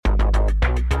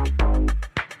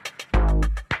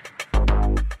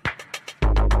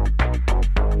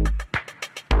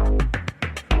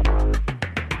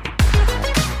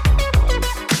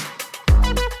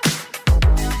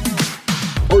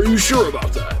sure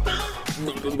about that.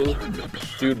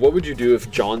 Dude, what would you do if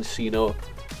John Cena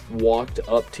walked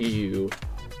up to you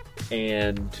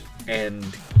and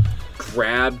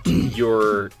grabbed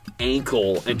your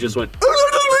ankle and just went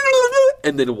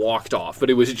and then walked off, but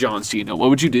it was John Cena? What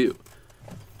would you do?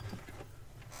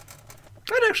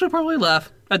 I'd actually probably laugh.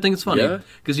 I think it's funny.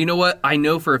 Because you know what? I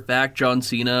know for a fact John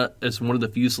Cena is one of the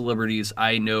few celebrities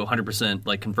I know 100%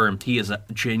 like confirmed he is a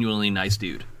genuinely nice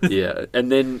dude. Yeah.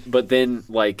 But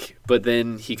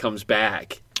then he comes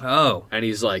back. Oh. And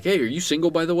he's like, "Hey, are you single,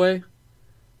 by the way?"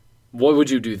 What would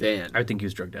you do then? I think he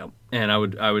was drugged out. And I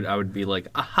would be like,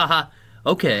 ah, ha, ha,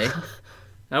 okay. And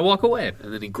I walk away.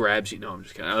 And then he grabs you. No, I'm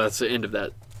just kidding. That's the end of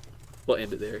that. We'll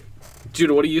end it there.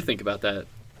 Judah, what do you think about that?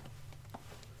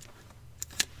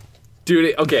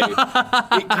 Dude, okay.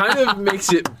 It kind of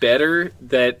makes it better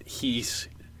that he's...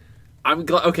 I'm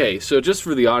glad... Okay, so just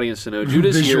for the audience to know,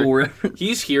 Judah's here.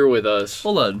 He's here with us.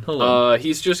 Hold on.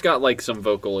 He's just got, like, some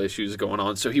vocal issues going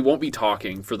on, so he won't be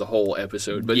talking for the whole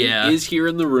episode. But he is here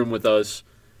in the room with us,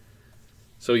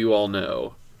 so you all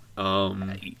know.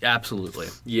 Absolutely.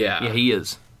 Yeah. Yeah, he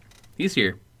is. He's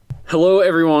here. Hello,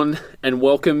 everyone, and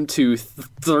welcome to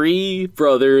Three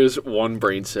Brothers, One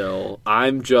Brain Cell.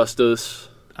 I'm Justice.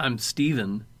 I'm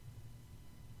Steven.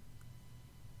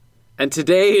 And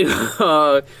today,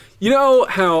 you know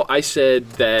how I said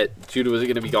that Judah was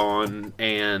going to be gone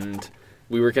and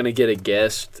we were going to get a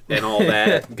guest and all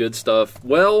that good stuff?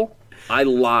 Well, I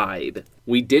lied.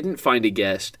 We didn't find a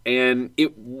guest, and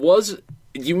it was...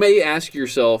 You may ask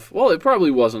yourself, well, it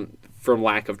probably wasn't from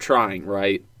lack of trying,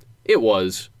 right? It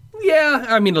was. Yeah,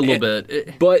 I mean, a little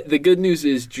bit. But the good news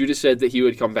is Judah said that he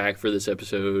would come back for this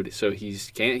episode, so he's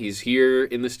here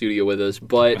in the studio with us.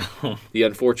 But the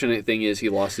unfortunate thing is he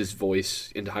lost his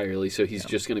voice entirely, so he's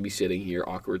just going to be sitting here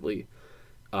awkwardly.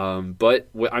 But,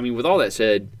 I mean, with all that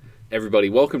said, everybody,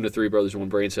 welcome to Three Brothers, One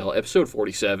Brain Cell, episode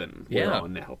 47. We're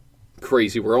on now.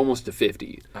 Crazy. We're almost to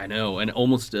 50. I know, and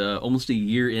almost a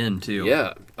year in, too.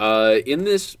 Yeah. In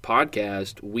this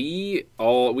podcast, we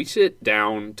sit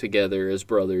down together as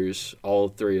brothers, all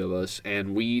three of us,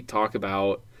 and we talk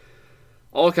about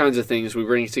all kinds of things. We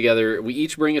bring together. We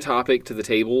each bring a topic to the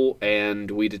table, and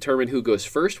we determine who goes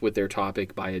first with their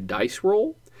topic by a dice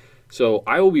roll. So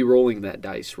I will be rolling that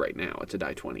dice right now. It's a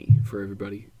die 20 for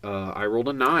everybody. I rolled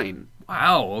a 9.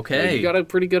 Wow, okay. You got a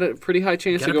pretty high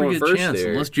chance of going first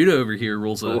there. Unless Judah over here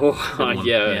rolls a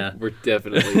yeah, we're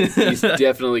definitely... He's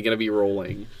definitely going to be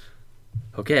rolling.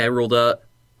 Okay, I rolled a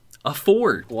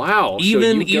 4. Wow.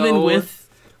 Even with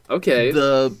okay.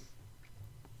 The...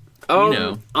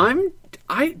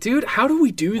 Dude, how do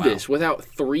we do this without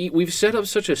 3... We've set up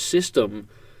such a system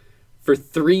for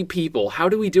 3 people. How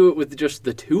do we do it with just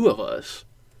the 2 of us?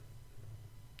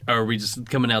 Are we just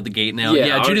coming out the gate now?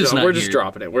 Yeah, Judah's not here. We're just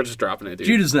dropping it, dude.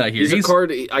 Judah's not here. He's a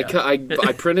card.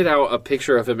 I printed out a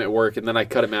picture of him at work, and then I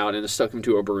cut him out and stuck him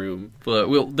to a broom. But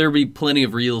there'll be plenty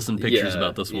of reels and pictures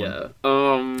about this one.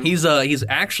 Yeah. He's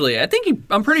actually,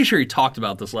 I'm pretty sure he talked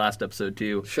about this last episode,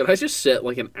 too. Should I just set,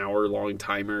 like, an hour-long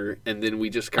timer, and then we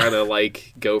just kind of,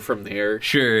 like, go from there?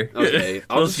 Sure. Okay.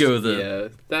 Let's go with it. Yeah.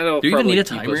 That'll Do you probably even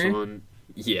need a keep timer? us on.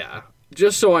 Yeah.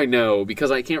 Just so I know, because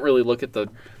I can't really look at the...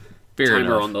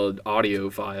 timer on the audio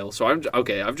file. So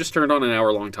I've just turned on an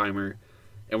hour-long timer,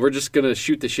 and we're just going to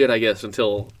shoot the shit, I guess,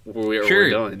 until we're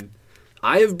done.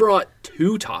 I have brought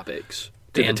 2 topics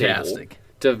to the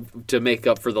table to make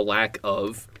up for the lack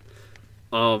of.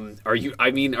 Are you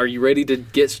ready to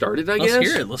get started, I guess? Let's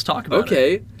hear it. Let's talk about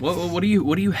it. What do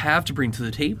you have to bring to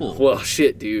the table? Well,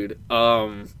 shit, dude.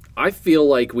 I feel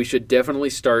like we should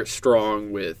definitely start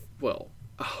strong with,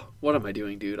 what am I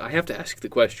doing, dude? I have to ask the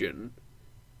question.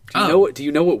 Do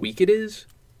you know what week it is?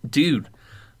 Dude,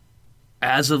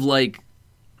 as of like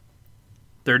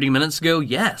 30 minutes ago,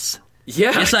 yes.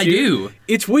 Yeah, yes, I do.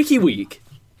 It's Wiki Week.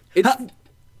 It's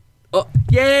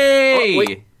yay!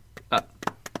 Wait.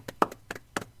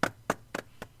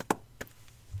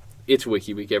 It's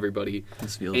Wiki Week, everybody.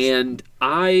 And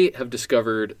I have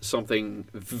discovered something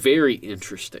very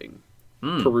interesting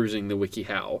perusing the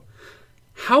WikiHow.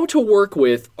 How to work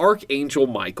with Archangel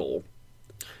Michael.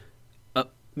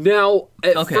 Now,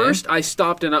 at first, I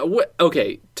stopped and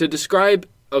to describe...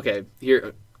 Okay,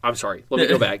 here... I'm sorry. Let me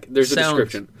go back. There's a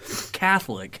description.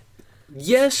 Catholic.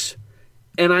 Yes,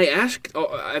 and I asked...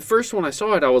 at first, when I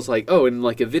saw it, I was like, in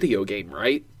like a video game,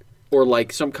 right? Or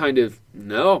like some kind of...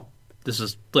 No. This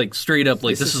is like straight up,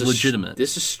 like this is legitimate.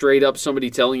 This is straight up somebody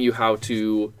telling you how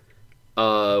to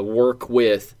work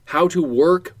with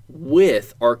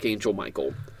Archangel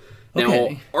Michael. Now,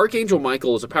 Archangel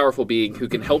Michael is a powerful being who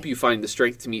can help you find the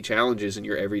strength to meet challenges in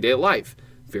your everyday life.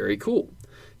 Very cool.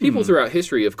 People throughout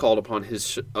history have called upon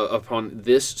upon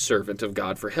this servant of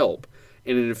God for help,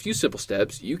 and in a few simple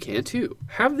steps, you can too.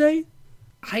 Have they?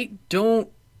 I don't...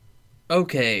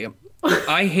 Okay.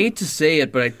 I hate to say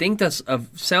it, but I think that's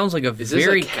sounds like a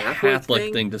very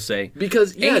Catholic thing to say.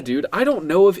 Because, dude, I don't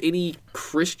know of any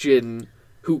Christian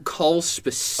who calls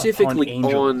specifically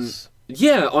on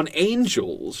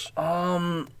angels.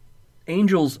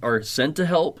 Angels are sent to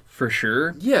help, for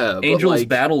sure. Yeah, but angels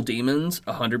battle demons,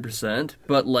 100%.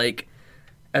 But, like,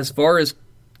 as far as...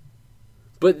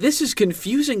 But this is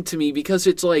confusing to me because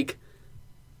it's like...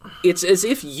 It's as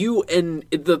if you and...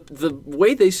 The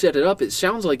way they set it up, it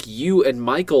sounds like you and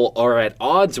Michael are at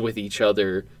odds with each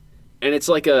other. And it's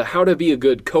like a how to be a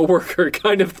good coworker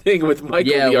kind of thing with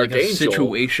Michael the Archangel. Yeah, like a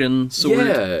situation sort.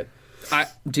 Yeah.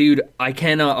 Dude, I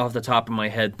cannot off the top of my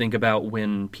head think about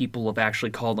when people have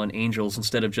actually called on angels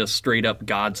instead of just straight up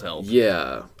God's help.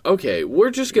 Yeah. Okay, we're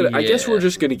just gonna... I guess we're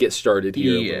just gonna get started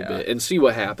here a little bit and see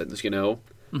what happens, you know?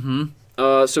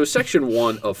 Mm-hmm. So section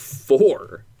 1 of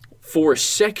 4... 4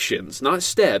 sections, not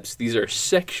steps. These are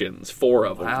sections, 4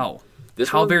 of them. Wow.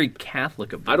 How very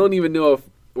Catholic of them. I don't even know if...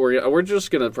 We're just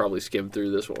going to probably skim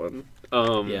through this one.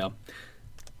 Yeah.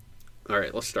 All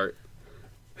right, let's start.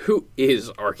 Who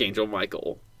is Archangel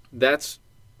Michael? That's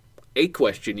a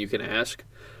question you can ask.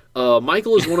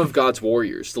 Michael is one of God's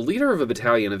warriors, the leader of a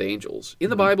battalion of angels. In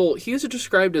the Bible, he is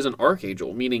described as an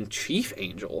archangel, meaning chief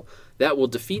angel, that will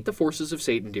defeat the forces of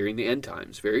Satan during the end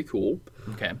times. Very cool.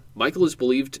 Okay. Michael is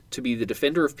believed to be the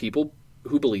defender of people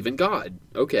who believe in God.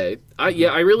 Okay. I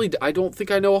don't think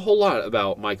I know a whole lot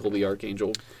about Michael the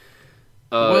Archangel.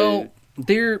 All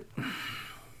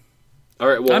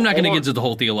right, well, I'm not going to get into the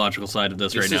whole theological side of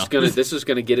this right now. This is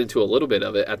going to get into a little bit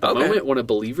of it. At the moment when a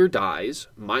believer dies,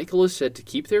 Michael is said to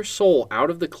keep their soul out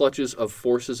of the clutches of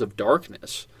forces of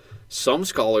darkness. Some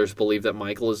scholars believe that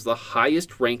Michael is the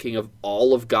highest ranking of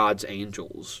all of God's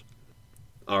angels.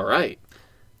 All right.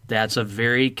 That's a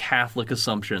very Catholic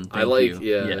assumption. Thank you.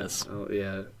 Yeah. Yes. Oh,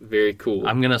 yeah. Very cool.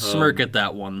 I'm going to smirk at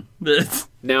that one.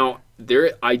 Now,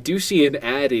 I do see an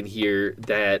ad in here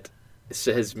that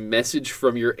says message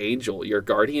from your angel. Your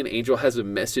guardian angel has a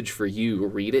message for you.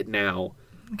 Read it now.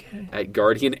 Okay. At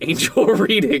Guardian Angel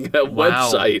Reading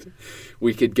website.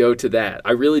 We could go to that.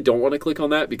 I really don't want to click on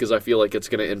that because I feel like it's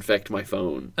going to infect my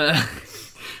phone.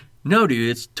 No, dude,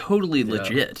 it's totally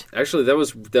legit. Actually, that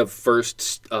was the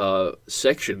first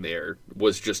section there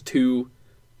was just 2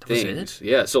 things. Was it?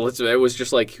 Yeah, so it was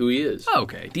just like who he is. Oh,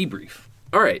 okay, debrief.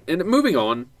 All right, and moving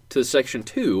on to section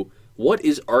 2, what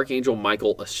is Archangel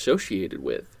Michael associated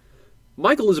with?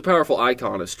 Michael is a powerful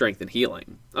icon of strength and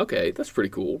healing. Okay, that's pretty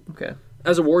cool. Okay.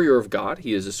 As a warrior of God,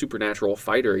 he is a supernatural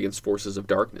fighter against forces of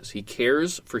darkness. He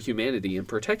cares for humanity and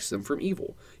protects them from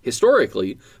evil.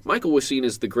 Historically, Michael was seen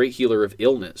as the great healer of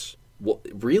illness. What,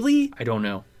 really? I don't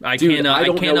know. I cannot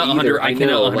know.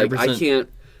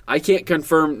 I can't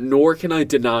confirm nor can I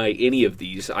deny any of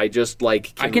these. I just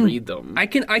can read them. I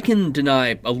can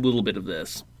deny a little bit of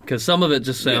this because some of it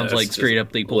just sounds like straight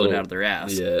up they pull it out of their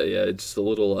ass. Yeah, it's a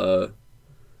little.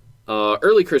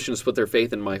 Early Christians put their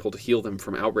faith in Michael to heal them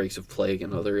from outbreaks of plague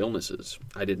and other illnesses.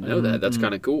 I didn't know that. That's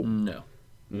kind of cool. No?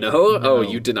 Oh,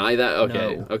 you deny that?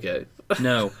 Okay. No. Okay.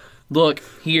 No. Look,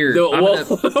 here. No,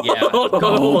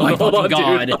 oh my fucking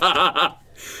God.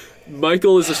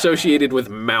 Michael is associated with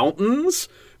mountains,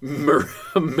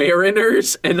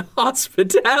 mariners, and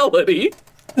hospitality.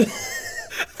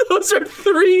 Those are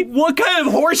 3. What kind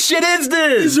of horse shit is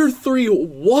this? These are 3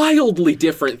 wildly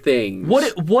different things.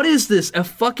 What is this? A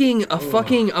fucking.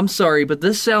 I'm sorry, but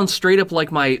this sounds straight up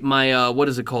like my what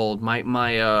is it called? My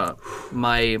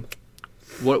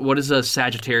what is a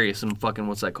Sagittarius and fucking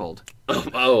what's that called?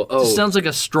 Oh. This sounds like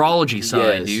astrology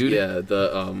sign, dude.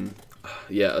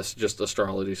 Yeah, it's just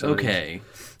astrology sign. Okay.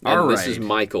 And this is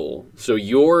Michael. So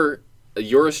your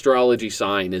astrology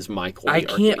sign is Michael. I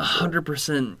can't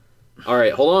 100%. All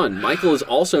right, hold on. Michael is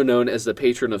also known as the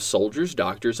patron of soldiers,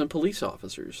 doctors, and police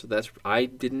officers. I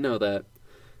didn't know that.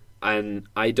 And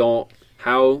I don't...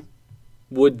 How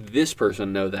would this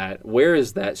person know that? Where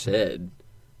is that said?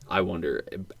 I wonder.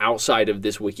 Outside of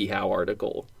this WikiHow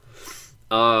article.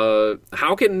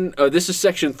 How can... this is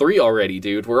section 3 already,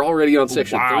 dude. We're already on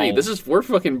section 3. We're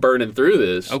fucking burning through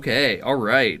this. Okay, all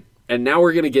right. And now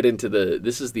we're going to get into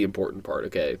this is the important part,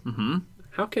 okay? Mm-hmm.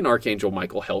 How can Archangel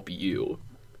Michael help you?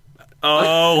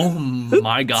 Oh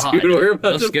my God. Dude,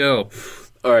 let's go.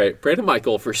 All right, pray to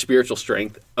Michael for spiritual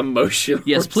strength, emotional...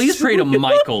 Yes, please pray to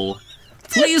Michael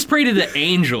Please pray to the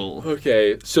angel.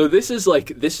 Okay, so this is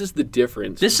the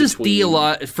difference. This is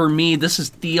for me. This is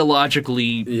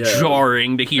theologically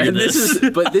jarring to hear and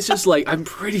this is like, I'm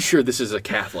pretty sure this is a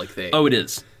Catholic thing. Oh, it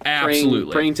is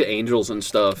absolutely praying to angels and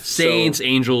stuff. Saints,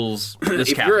 angels.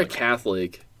 If you're a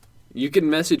Catholic, you can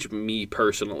message me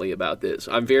personally about this.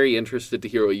 I'm very interested to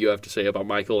hear what you have to say about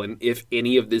Michael and if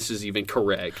any of this is even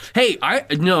correct. Hey,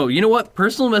 you know what?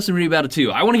 Personal message me about it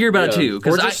too. I want to hear about it too.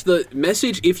 Or just the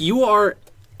message, if you are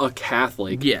a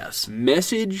Catholic, yes,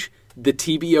 message the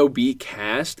TBOB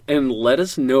cast and let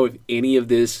us know if any of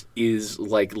this is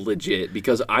like legit,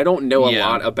 because I don't know a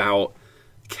lot about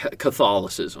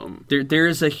Catholicism. There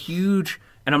is a huge,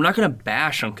 and I'm not going to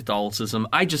bash on Catholicism.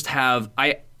 I just have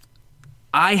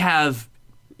I have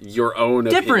your own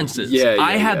differences.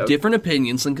 I have different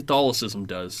opinions than Catholicism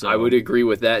does. So. I would agree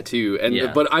with that too.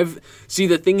 But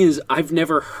the thing is, I've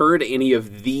never heard any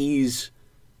of these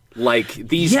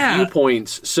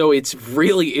viewpoints. So it's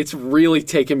really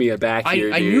taken me aback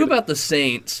here. I knew about the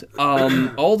saints,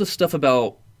 all the stuff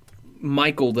about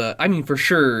Michael. For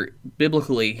sure,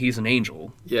 biblically he's an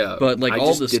angel. Yeah, but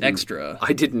all this extra,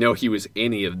 I didn't know he was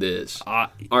any of this. All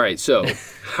right, so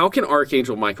how can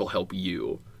Archangel Michael help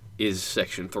you? Is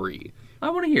section 3.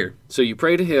 I want to hear. So you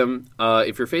pray to him.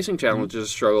 If you're facing challenges,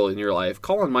 struggle in your life,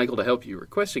 call on Michael to help you.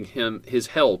 Requesting his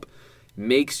help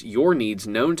makes your needs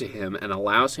known to him and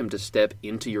allows him to step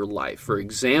into your life. For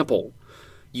example,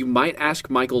 you might ask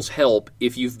Michael's help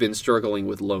if you've been struggling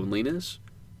with loneliness,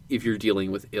 if you're dealing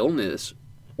with illness,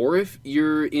 or if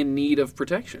you're in need of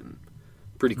protection.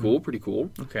 Pretty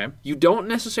cool. Okay. You don't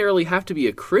necessarily have to be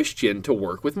a Christian to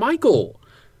work with Michael.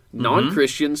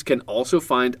 Non-Christians can also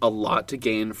find a lot to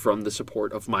gain from the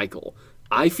support of Michael.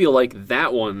 I feel like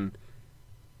that one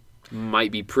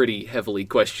might be pretty heavily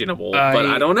questionable, but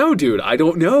I don't know, dude. I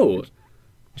don't know.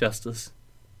 Justice.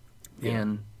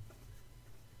 Man.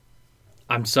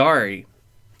 I'm sorry.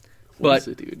 What is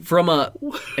it, dude?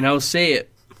 And I'll say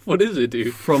it. What is it,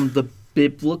 dude? From the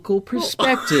biblical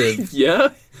perspective. Yeah?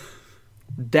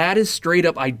 That is straight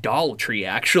up idolatry,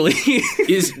 actually.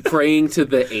 Is praying to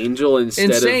the angel instead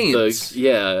of the...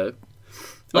 Yeah.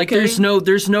 Like, there's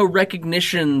no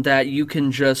recognition that you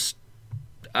can just...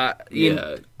 I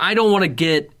don't want to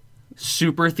get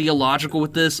super theological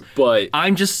with this, but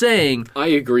I'm just saying... I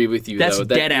agree with you, that's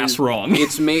dead-ass wrong.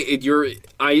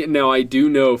 I do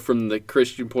know from the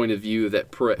Christian point of view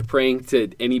that praying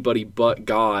to anybody but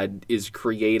God is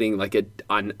creating like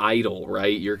an idol,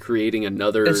 right? You're creating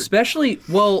another... Especially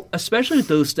with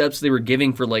those steps they were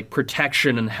giving for like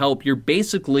protection and help, you're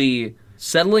basically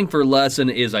settling for less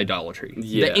and is idolatry.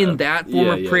 Yeah. In that form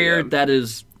of prayer, that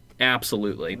is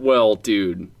absolutely... Well,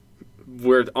 dude,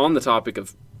 we're on the topic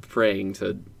of praying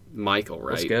to Michael,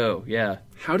 right? Let's go, yeah.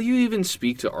 How do you even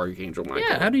speak to Archangel Michael?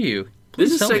 Yeah, how do you?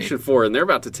 This is section 4, and they're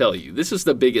about to tell you. This is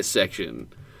the biggest section.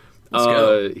 Let's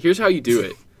go. Here's how you do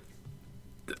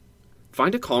it.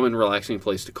 Find a calm and relaxing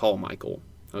place to call Michael,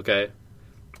 okay?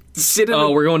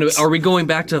 Are we going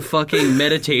back to fucking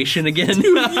meditation again?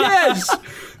 Dude, yes!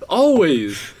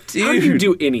 Always. Dude. How do you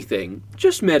do anything?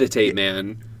 Just meditate,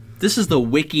 man. This is the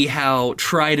Wiki how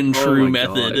tried and true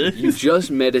method. God. You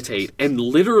just meditate, and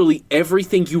literally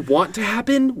everything you want to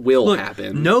happen will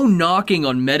happen. No knocking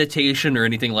on meditation or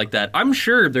anything like that. I'm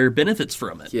sure there are benefits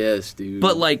from it. Yes, dude.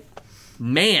 But,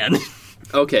 man.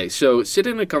 Okay, so sit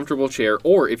in a comfortable chair,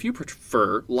 or if you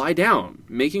prefer, lie down,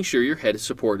 making sure your head is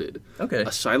supported. Okay.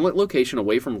 A silent location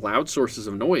away from loud sources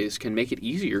of noise can make it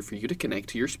easier for you to connect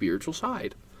to your spiritual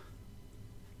side.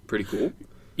 Pretty cool.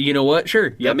 You know what? Sure.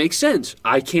 Yep. That makes sense.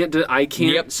 I can't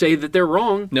say that they're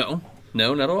wrong. No,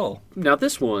 not at all. Now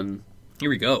this one. Here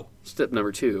we go. Step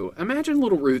number 2. Imagine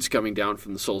little roots coming down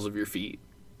from the soles of your feet.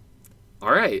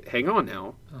 All right, hang on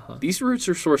now. These roots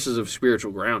are sources of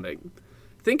spiritual grounding.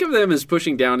 Think of them as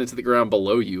pushing down into the ground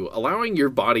below you, allowing your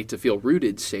body to feel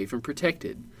rooted, safe, and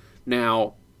protected.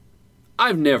 Now,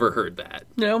 I've never heard that.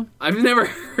 No. I've never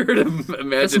heard of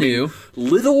imagining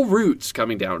little roots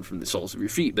coming down from the soles of your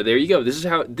feet. But there you go.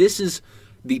 This is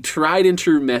the tried and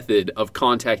true method of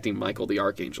contacting Michael the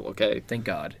Archangel, okay? Thank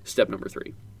God. Step number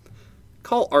 3.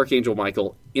 Call Archangel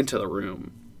Michael into the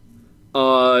room.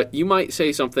 You might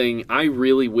say something, I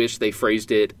really wish they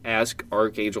phrased it, ask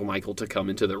Archangel Michael to come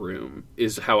into the room,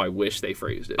 is how I wish they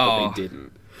phrased it, but they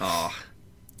didn't.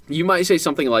 You might say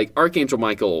something like, Archangel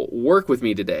Michael, work with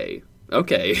me today.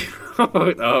 Okay.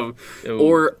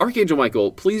 Or, Archangel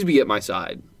Michael, please be at my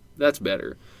side. That's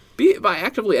better. By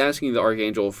actively asking the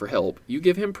Archangel for help, you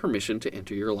give him permission to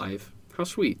enter your life. How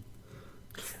sweet.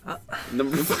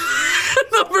 Number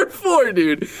 4,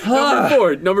 dude.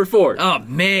 Number 4. Oh,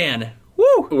 man. Woo!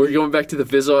 Woo! We're going back to the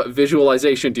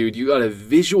visualization, dude. You gotta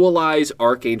visualize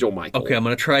Archangel Michael. Okay, I'm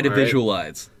gonna try to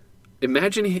visualize.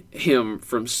 Imagine him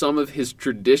from some of his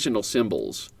traditional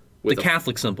symbols. The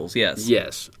Catholic symbols, yes.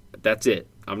 Yes, that's it.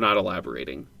 I'm not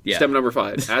elaborating. Yeah. Step number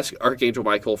 5, ask Archangel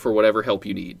Michael for whatever help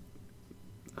you need.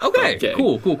 Okay.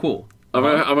 Cool. I'm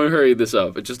gonna hurry this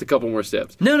up. It's just a couple more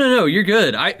steps. No, you're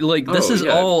good. This is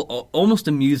all almost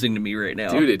amusing to me right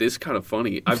now. Dude, it is kind of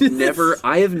funny. I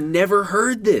have never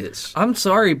heard this. I'm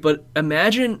sorry, but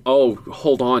imagine... Oh,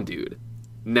 hold on, dude.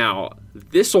 Now,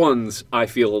 this one's, I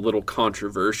feel, a little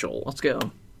controversial. Let's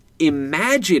go.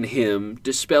 Imagine him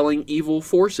dispelling evil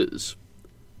forces.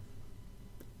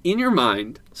 In your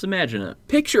mind... Let's imagine it.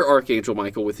 Picture Archangel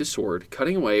Michael with his sword,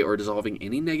 cutting away or dissolving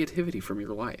any negativity from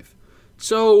your life.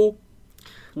 So...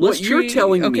 What you're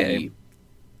telling me...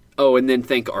 Oh, and then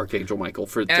thank Archangel Michael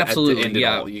for at the end of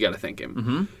all. You got to thank him.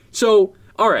 Mm-hmm. So,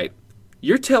 all right.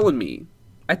 You're telling me...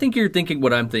 I think you're thinking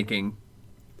what I'm thinking.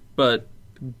 But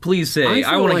please say...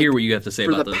 I want to hear what you have to say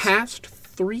about this. For the past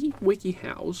 3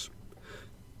 WikiHows,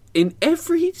 in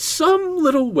some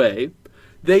little way,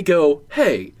 they go,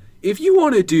 hey, if you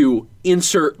want to do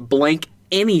insert blank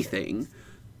anything...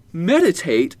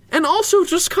 meditate, and also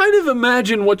just kind of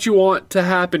imagine what you want to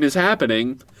happen is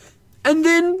happening, and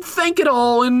then thank it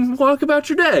all and walk about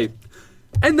your day.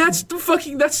 And that's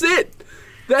it.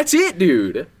 That's it,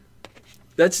 dude.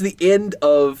 That's the end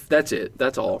of, that's it.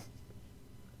 That's all.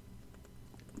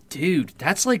 Dude,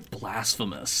 that's like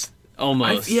blasphemous.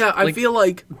 Almost. I feel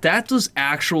like... That was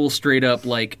actual straight up,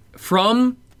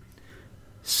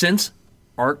 since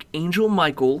Archangel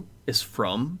Michael is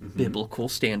from biblical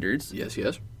standards. Yes.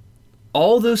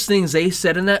 All those things they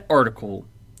said in that article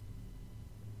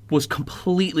was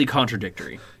completely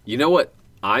contradictory. You know what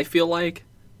I feel like?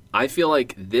 I feel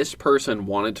like this person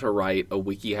wanted to write a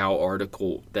WikiHow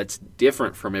article that's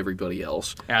different from everybody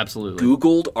else. Absolutely.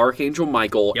 Googled Archangel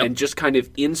Michael and just kind of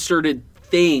inserted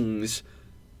things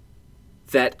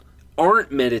that aren't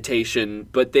meditation,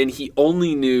 but then he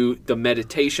only knew the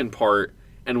meditation part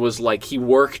and was like, he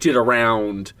worked it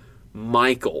around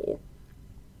Michael.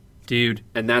 Dude.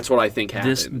 And that's what I think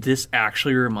happened. This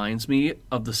actually reminds me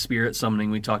of the spirit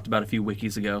summoning we talked about a few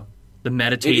wikis ago. The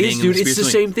meditating. It is, dude. It's the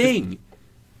same thing.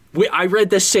 I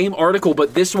read the same article,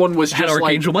 but this one was just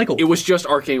Archangel Michael. It was just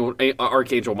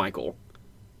Archangel Michael.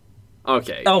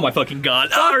 Okay. Oh my fucking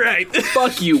god. All right.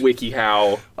 Fuck you,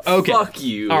 WikiHow. Okay. Fuck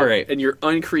you. All right. And your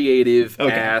uncreative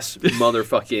ass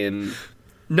motherfucking...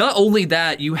 Not only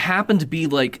that, you happen to be,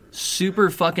 super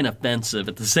fucking offensive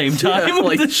at the same time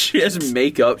with the shit. Just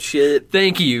make up shit.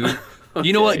 Thank you. Okay,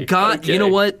 you know what, God, you know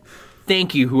what?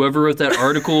 Thank you, whoever wrote that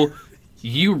article.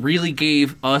 You really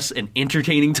gave us an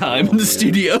entertaining time in the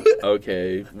studio.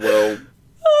 Okay, well,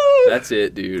 that's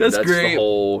it, dude. That's great.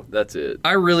 That's it.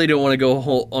 I really don't want to go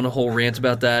on a whole rant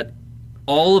about that.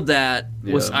 All of that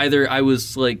was either I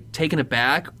was, taken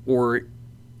aback or...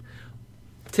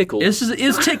 Tickled. It's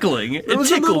tickling. It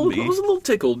tickled me. I was a little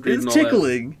tickled. It's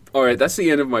tickling. All right, that's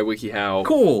the end of my WikiHow.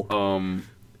 Cool. You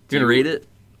gonna rate it?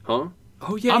 Huh?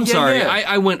 Oh yeah. I'm sorry. Yeah.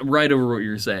 I went right over what you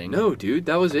were saying. No, dude,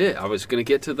 that was it. I was gonna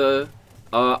get to the.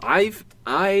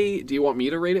 Do you want me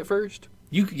to rate it first?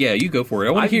 You go for it.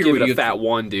 I want to hear give what it you a fat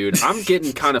 1, dude. I'm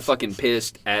getting kind of fucking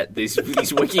pissed at these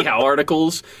WikiHow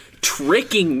articles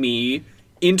tricking me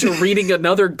into reading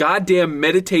another goddamn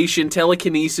meditation,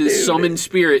 telekinesis, summon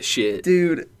spirit shit.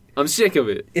 Dude. I'm sick of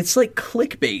it. It's like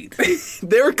clickbait.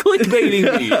 They're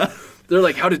clickbaiting me. They're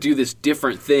like, how to do this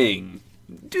different thing.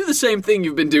 Do the same thing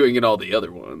you've been doing in all the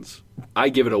other ones. I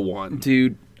give it a 1.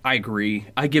 Dude, I agree.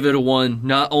 I give it a 1.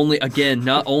 Not only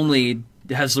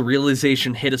has the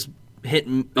realization hit us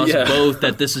both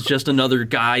that this is just another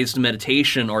guy's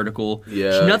meditation article.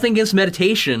 Yeah. Nothing against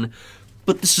meditation,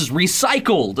 but this is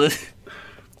recycled.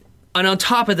 And on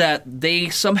top of that, they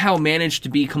somehow managed to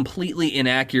be completely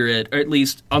inaccurate, or at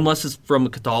least, unless it's from a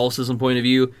Catholicism point of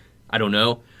view, I don't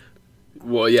know.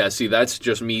 Well, yeah, see, that's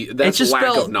just me. That's just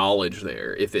lack of knowledge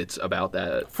there, if it's about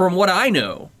that. From what I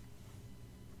know,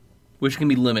 which can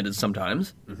be limited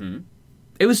sometimes,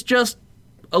 it was just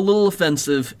a little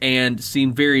offensive and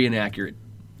seemed very inaccurate.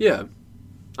 Yeah,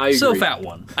 I agree. So, fat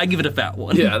 1. I give it a fat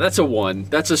 1. Yeah, that's a 1.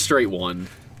 That's a straight 1.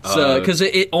 So, because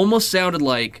it almost sounded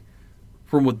like,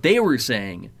 from what they were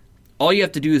saying, all you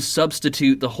have to do is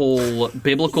substitute the whole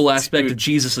biblical aspect of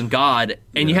Jesus and God,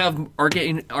 and you have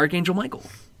Archangel Michael.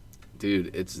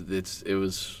 Dude, it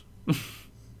was,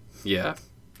 yeah.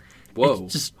 Whoa.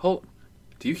 Hold.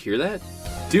 Do you hear that?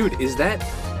 Dude, is that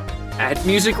ad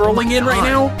music rolling in right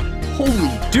now?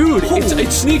 Holy. Dude,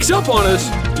 it sneaks up on us.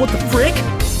 What the frick?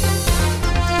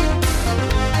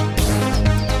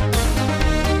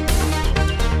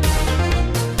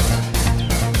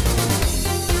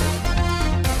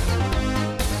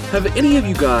 Have any of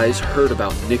you guys heard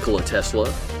about Nikola Tesla?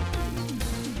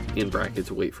 In brackets,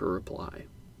 wait for a reply.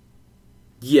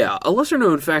 Yeah, a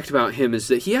lesser-known fact about him is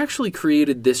that he actually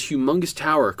created this humongous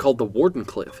tower called the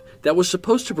Wardenclyffe that was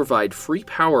supposed to provide free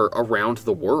power around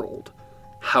the world.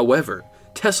 However,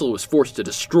 Tesla was forced to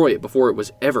destroy it before it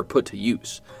was ever put to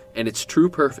use, and its true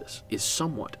purpose is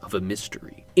somewhat of a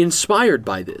mystery. Inspired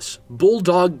by this,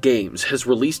 Bulldog Games has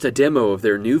released a demo of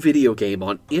their new video game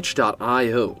on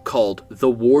itch.io called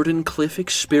The Wardenclyffe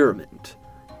Experiment.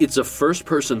 It's a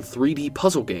first-person 3D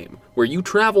puzzle game where you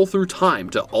travel through time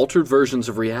to altered versions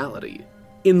of reality.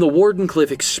 In the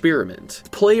Wardenclyffe Experiment,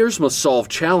 players must solve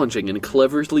challenging and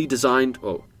cleverly designed...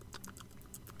 Oh.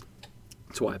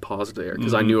 That's why I paused there,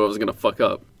 because I knew I was going to fuck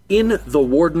up. In the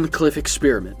Wardenclyffe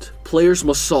Experiment, players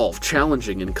must solve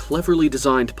challenging and cleverly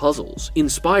designed puzzles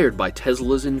inspired by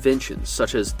Tesla's inventions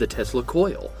such as the Tesla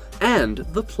coil and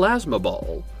the plasma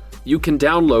ball. You can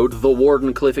download the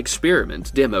Wardenclyffe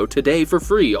Experiment demo today for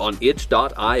free on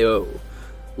itch.io.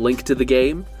 Link to the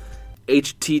game,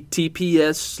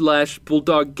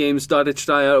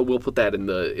 https:/bulldoggames.itch.io. We'll put that in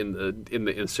the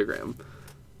Instagram.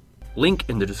 Link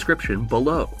in the description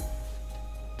below.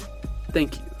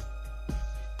 Thank you.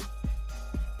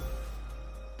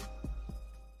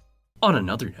 On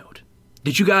another note,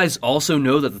 did you guys also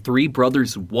know that the Three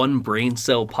Brothers One Brain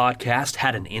Cell podcast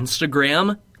had an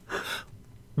Instagram?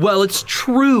 Well, it's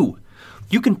true.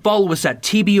 You can follow us at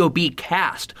TBOB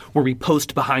Cast, where we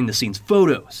post behind-the-scenes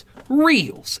photos,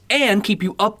 reels, and keep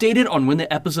you updated on when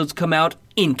the episodes come out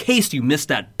in case you missed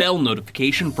that bell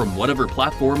notification from whatever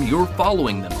platform you're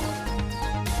following them on.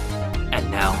 And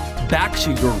now, back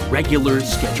to your regular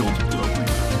scheduled program.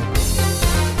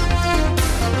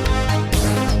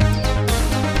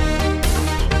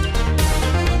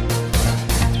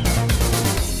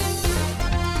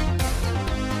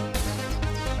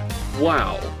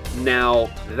 Wow. Now,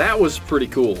 that was pretty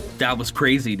cool. That was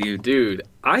crazy, dude. Dude,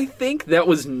 I think that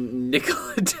was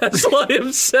Nikola Tesla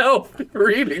himself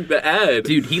reading the ad.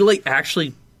 Dude, he,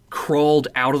 actually crawled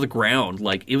out of the ground.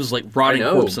 It was, rotting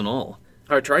corpse and all.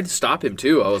 I tried to stop him,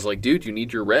 too. I was like, dude, you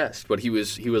need your rest. But he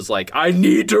was like, I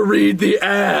need to read the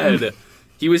ad.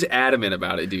 He was adamant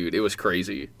about it, dude. It was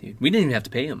crazy. Dude, we didn't even have to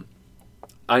pay him.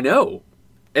 I know.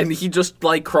 And he just,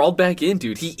 crawled back in,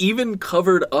 dude. He even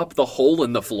covered up the hole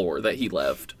in the floor that he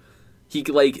left. He,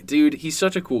 dude, he's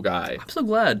such a cool guy. I'm so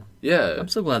glad. Yeah. I'm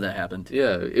so glad that happened.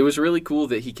 Yeah. It was really cool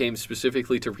that he came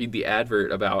specifically to read the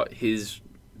advert about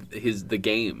the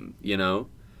game, you know?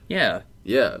 Yeah.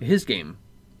 Yeah. His game.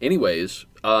 Anyways,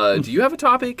 do you have a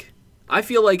topic? I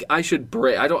feel like I should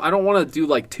break. I don't want to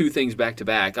do, two things back to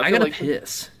back. I gotta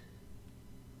piss.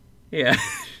 Yeah.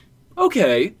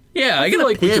 Okay. Yeah, I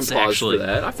gotta piss, actually. For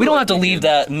that. We don't have to leave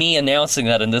me announcing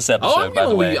that in this episode, by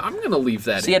the way. I'm going to leave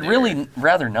that See, in I'd really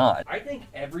rather not. I think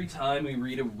every time we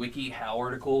read a WikiHow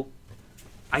article,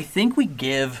 I think we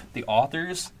give the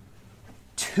authors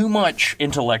too much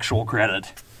intellectual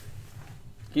credit.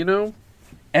 You know?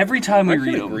 Every time we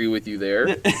read them. I agree with you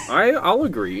there. I'll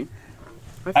agree.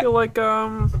 I feel like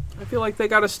they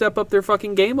got to step up their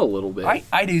fucking game a little bit.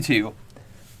 I do too.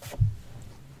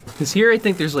 Because here I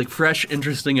think there's fresh,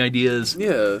 interesting ideas.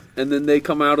 Yeah, and then they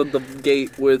come out of the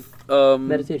gate with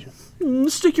meditation.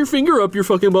 Stick your finger up your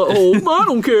fucking butthole. I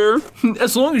don't care.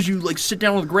 As long as you sit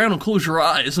down on the ground and close your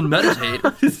eyes and meditate.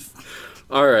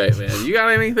 All right, man. You got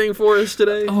anything for us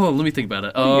today? Oh, let me think about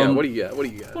it. What do you got? What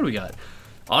do we got?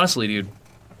 Honestly, dude,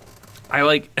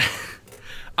 I'm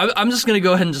just gonna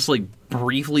go ahead and just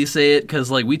briefly say it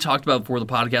because we talked about before the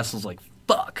podcast. I was like,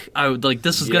 fuck, I would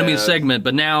this is gonna be a segment,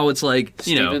 but now it's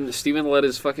Steven let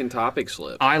his fucking topic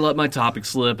slip. I let my topic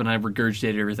slip and I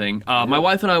regurgitated everything. My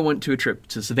wife and I went to a trip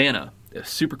to Savannah. It was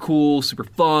super cool, super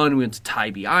fun. We went to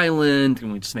Tybee Island, and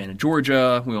we went to Savannah,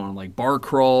 Georgia. We went on bar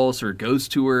crawls or a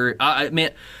ghost tour.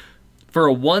 Man, for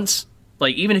a once,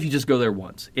 even if you just go there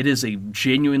once, it is a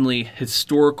genuinely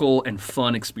historical and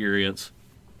fun experience.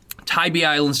 Tybee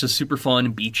Island's just super fun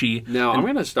and beachy. Now, I'm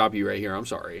gonna stop you right here. I'm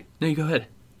sorry. No, you go ahead.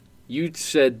 You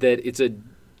said that it's a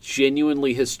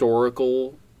genuinely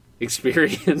historical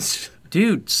experience.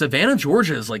 Dude, Savannah,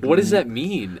 Georgia is What does that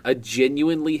mean? A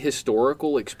genuinely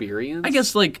historical experience? I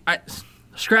guess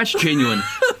scratch genuine.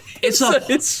 It's a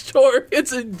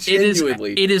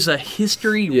genuinely. It is a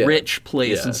history-rich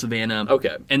place in Savannah.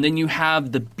 Okay. And then you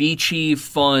have the beachy,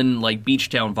 fun, beach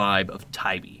town vibe of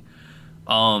Tybee.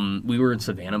 We were in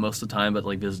Savannah most of the time, but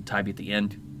visited Tybee at the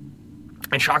end.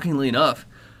 And shockingly enough,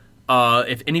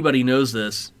 if anybody knows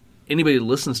this, anybody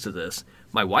listens to this,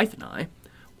 my wife and I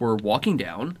were walking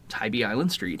down Tybee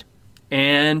Island Street,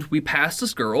 and we passed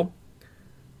this girl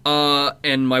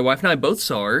And my wife and I both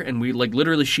saw her, and we, like,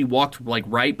 literally, she walked, like,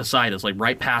 right beside us, like,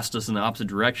 right past us in the opposite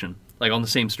direction, like, on the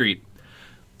same street.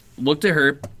 Looked at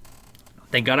her.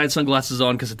 Thank God I had sunglasses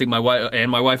on, because I think my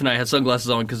wife and I had sunglasses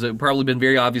on, because it had probably been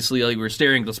very obviously, like, we were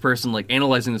staring at this person, like,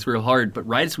 analyzing this real hard. But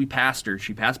right as we passed her,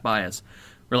 she passed by us.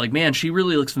 We're like, man, she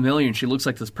really looks familiar, and she looks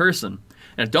like this person.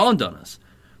 And it dawned on us.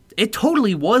 It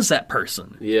totally was that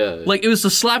person. Yeah. Like, it was the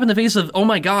slap in the face of, oh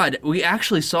my God, we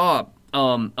actually saw,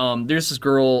 there's this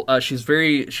girl, she's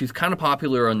kind of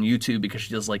popular on YouTube because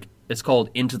she does, like, it's called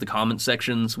Into the Comment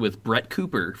Sections with Brett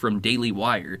Cooper from Daily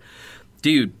Wire.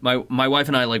 Dude, my wife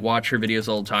and I, like, watch her videos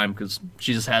all the time because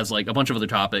she just has, like, a bunch of other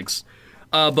topics.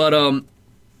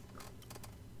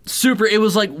 Super, it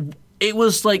was,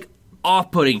 like,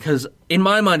 off-putting because in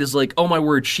my mind it's like, oh my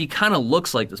word, she kind of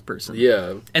looks like this person.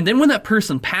 Yeah. And then when that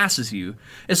person passes you,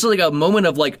 it's like a moment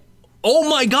of, like, oh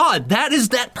my God, that is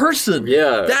that person.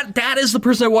 Yeah. That is the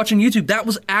person I watch on YouTube. That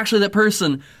was actually that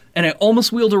person. And I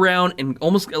almost wheeled around and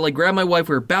almost, like, grabbed my wife.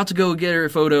 We were about to go get her a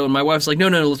photo, and my wife's like, no,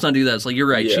 let's not do that. It's like, you're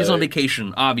right. Yeah. She's on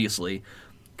vacation, obviously.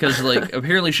 Because, like,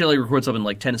 apparently she, like, records up in,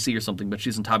 like, Tennessee or something, but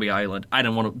she's in Tybee Island. I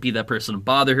didn't want to be that person and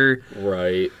bother her.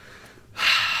 Right.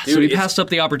 Dude, so we passed up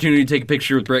the opportunity to take a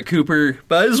picture with Brett Cooper,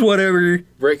 but it's whatever.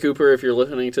 Brett Cooper, if you're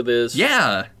listening to this.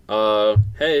 Yeah.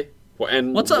 Hey.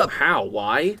 And what's up? How?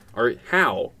 Why? Or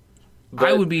how?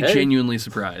 I would be hey. genuinely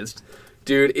surprised.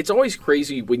 Dude, it's always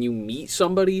crazy when you meet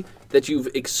somebody that you've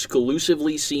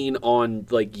exclusively seen on,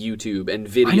 like, YouTube and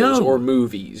videos or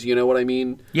movies. You know what I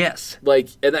mean? Yes. Like,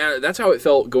 and that's how it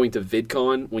felt going to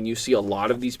VidCon, when you see a lot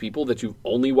of these people that you've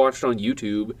only watched on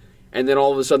YouTube, and then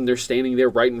all of a sudden they're standing there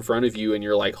right in front of you, and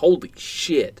you're like, holy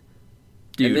shit.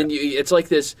 Dude. And then it's like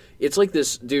this,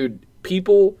 dude,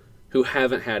 people who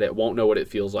haven't had it won't know what it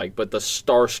feels like, but the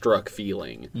starstruck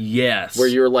feeling. Yes. Where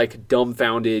you're, like,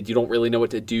 dumbfounded, you don't really know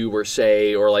what to do or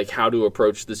say, or, like, how to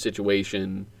approach the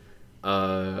situation.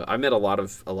 I met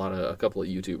a couple of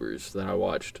YouTubers that I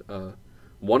watched.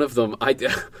 One of them, I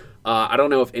don't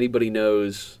know if anybody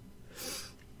knows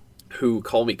who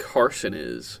Call Me Carson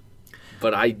is,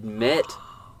 but I met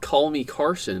Call Me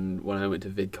Carson when I went to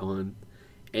VidCon,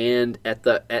 and at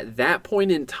that point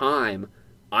in time,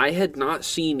 I had not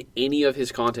seen any of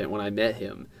his content when I met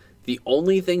him. The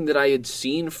only thing that I had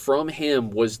seen from him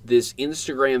was this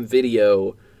Instagram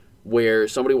video where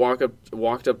somebody walked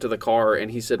up to the car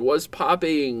and he said, "What's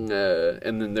popping?"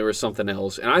 And then there was something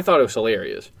else, and I thought it was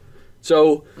hilarious.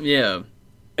 So yeah,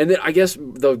 and then I guess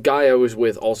the guy I was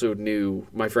with also knew,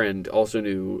 my friend also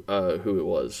knew who it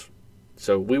was.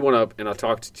 So we went up and I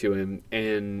talked to him,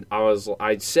 and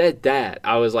I said that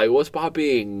I was like, "What's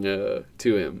popping?" To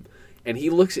him. And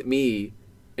he looks at me,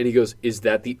 and he goes, "Is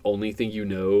that the only thing you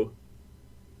know?"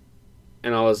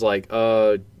 And I was like,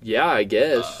 yeah, I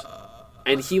guess.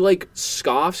 And he, like,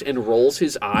 scoffs and rolls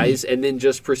his eyes and then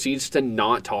just proceeds to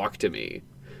not talk to me.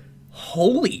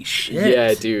 Holy shit.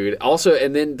 Yeah, dude. Also,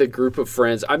 and then the group of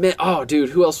friends. I met, oh, dude,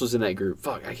 who else was in that group?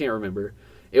 Fuck, I can't remember.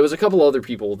 It was a couple other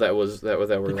people that were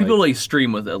the people like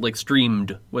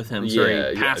streamed with him.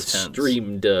 Sorry, past tense.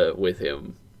 Streamed with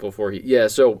him before he. Yeah,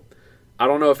 so I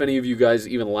don't know if any of you guys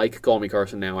even like Call Me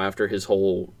Carson now after his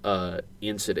whole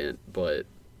incident, but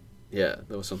yeah,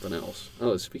 that was something else.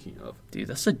 Oh, speaking of. Dude,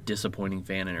 that's a disappointing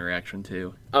fan interaction,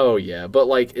 too. Oh, yeah, but,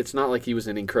 like, it's not like he was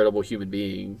an incredible human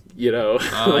being, you know?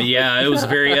 Yeah, it was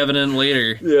very evident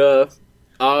later. Yeah.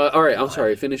 All right, I'm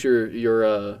sorry. Finish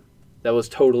your that was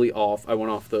totally off. I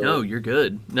went off the... No, you're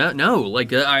good. No,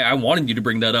 like, I wanted you to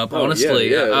bring that up, honestly.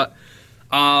 Yeah.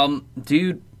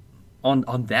 Dude,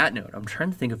 on that note, I'm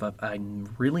trying to think if I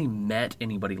really met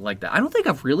anybody like that. I don't think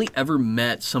I've really ever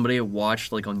met somebody I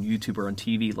watched, like, on YouTube or on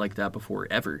TV like that before,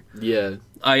 ever. Yeah.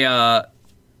 I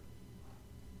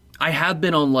have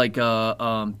been on, like,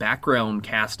 background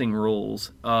casting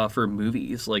roles for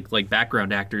movies, like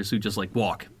background actors who just, like,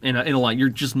 walk in a line. You're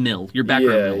just You're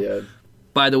background mill. Yeah.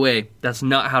 By the way, that's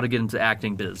not how to get into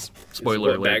acting biz.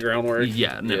 Spoiler alert. Background work?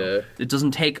 Yeah, no. Yeah. It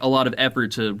doesn't take a lot of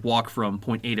effort to walk from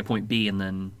point A to point B and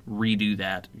then redo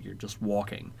that. You're just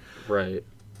walking. Right.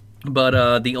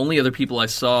 But the only other people I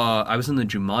saw, I was in the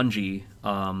Jumanji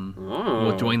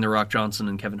with Dwayne "The Rock" Johnson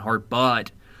and Kevin Hart,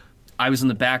 but I was in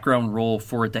the background role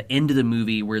for at the end of the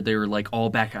movie where they were, like, all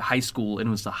back at high school, and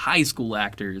it was the high school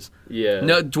actors. Yeah.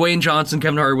 No, Dwayne Johnson,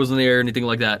 Kevin Hart wasn't there or anything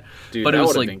like that. Dude, but that it was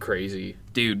would have like, been crazy.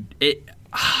 Dude,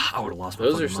 I would have lost my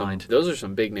fucking mind. Those are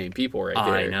some big name people right there.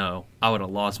 I know. I would have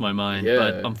lost my mind. Yeah.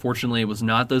 But unfortunately, it was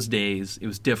not those days. It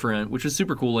was different, which is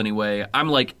super cool anyway. I'm,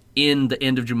 like, in the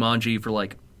end of Jumanji for,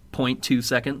 like, 0.2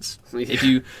 seconds. If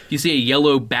you see a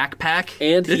yellow backpack.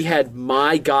 And he had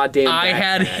my goddamn backpack. I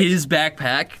had his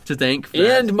backpack to thank for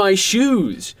and that. my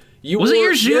shoes. Was it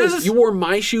your shoes? Yes, you wore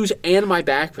my shoes and my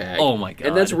backpack. Oh my god!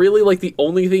 And that's really like the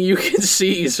only thing you can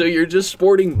see. So you're just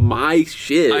sporting my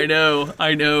shit. I know.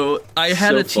 I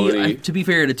had a teal. To be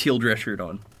fair, I had a teal dress shirt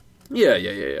on.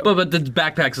 Yeah. But the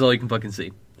backpack is all you can fucking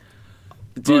see.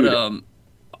 Dude, but,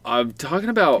 I'm talking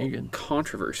about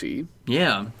controversy.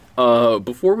 Yeah.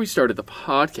 Before we started the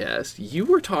podcast, you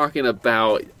were talking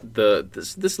about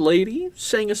this lady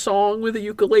sang a song with a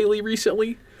ukulele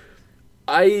recently.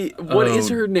 What is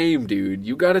her name, dude?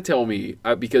 You got to tell me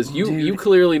because you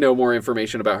clearly know more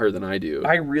information about her than I do.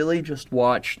 I really just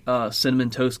watched Cinnamon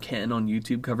Toast Ken on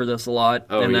YouTube cover this a lot,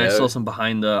 and I saw some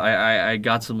behind the. I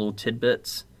got some little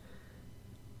tidbits.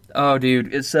 Oh,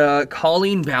 dude, it's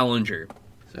Colleen Ballinger.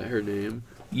 Is that her name?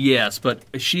 Yes, but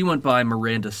she went by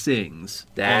Miranda Sings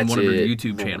on one of her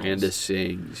YouTube channels. Miranda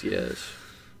Sings, yes.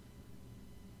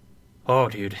 Oh,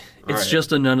 dude, it's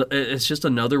just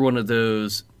another one of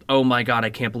those. Oh my god, I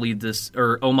can't believe this,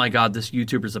 or oh my god, this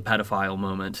YouTuber's a pedophile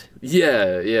moment.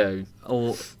 Yeah.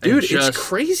 Oh, dude, it's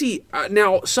crazy.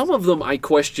 Now, some of them I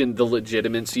question the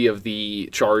legitimacy of the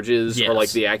charges or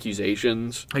like the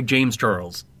accusations. Like James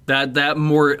Charles. That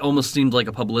more almost seemed like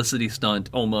a publicity stunt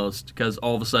almost, because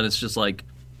all of a sudden it's just like...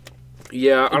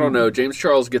 Yeah, I don't know. James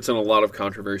Charles gets in a lot of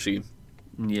controversy.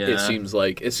 Yeah. It seems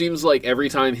like every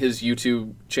time his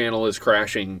YouTube channel is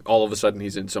crashing, all of a sudden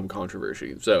he's in some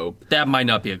controversy. So that might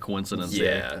not be a coincidence.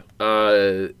 Yeah.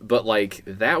 But like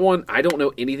that one, I don't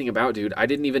know anything about, dude. I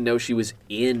didn't even know she was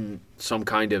in some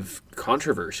kind of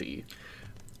controversy.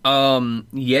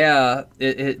 Yeah,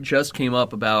 it just came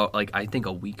up about like I think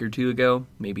a week or two ago,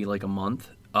 maybe like a month.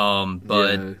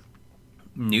 But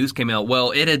news came out.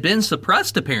 Well, it had been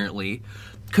suppressed apparently.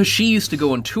 Because she used to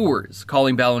go on tours.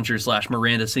 Colleen Ballinger /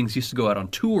 Miranda Sings used to go out on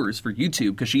tours for YouTube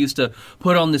because she used to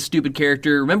put on this stupid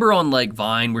character. Remember on like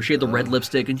Vine where she had the red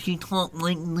lipstick and she talked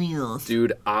like this?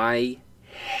 Dude, I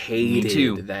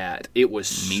hated that. It was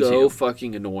so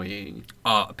fucking annoying.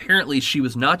 Apparently she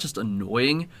was not just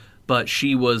annoying, but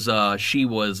she was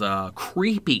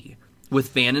creepy with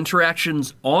fan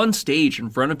interactions on stage in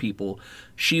front of people.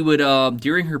 She would,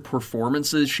 during her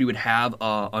performances, she would have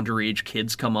underage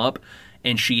kids come up.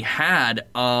 And she had,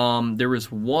 there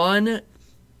was one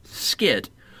skit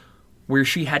where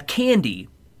she had candy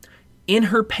in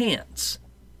her pants.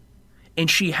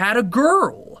 And she had a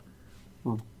girl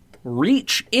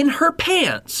reach in her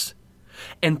pants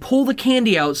and pull the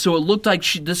candy out so it looked like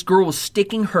this girl was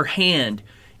sticking her hand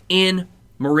in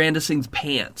Miranda Sings'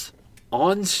 pants.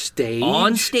 On stage?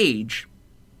 On stage.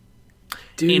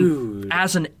 Dude.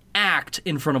 As an act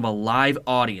in front of a live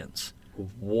audience.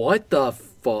 What the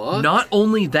fuck? Not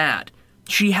only that,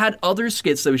 she had other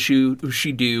skits that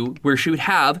she do where she would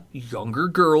have younger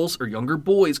girls or younger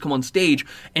boys come on stage,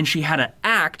 and she had an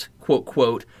act, quote,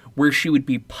 quote, where she would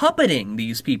be puppeting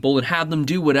these people and have them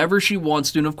do whatever she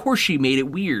wants to, and of course she made it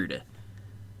weird.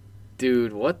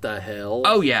 Dude, what the hell?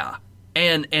 Oh, yeah.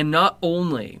 And not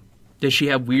only does she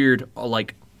have weird,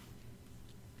 like,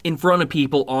 in front of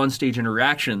people on stage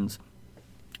interactions,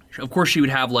 of course, she would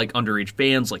have, like, underage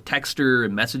fans, like Texter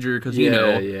and Messenger, because,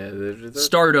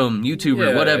 stardom,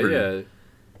 YouTuber, whatever. Yeah.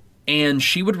 And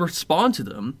she would respond to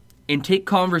them and take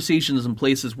conversations in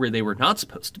places where they were not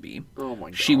supposed to be. Oh,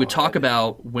 my God. She would talk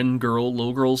about when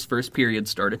little girl's first period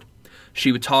started.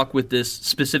 She would talk with this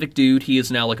specific dude. He is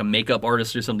now, like, a makeup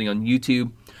artist or something on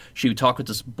YouTube. She would talk with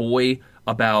this boy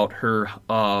about her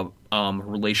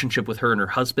relationship with her and her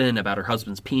husband, about her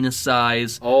husband's penis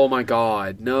size. Oh my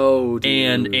God, no,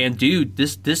 dude. And dude,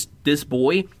 this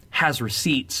boy has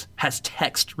receipts, has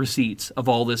text receipts of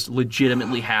all this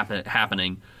legitimately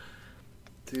happening.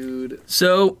 Dude.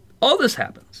 So all this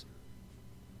happens,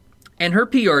 and her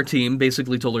PR team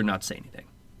basically told her not to say anything.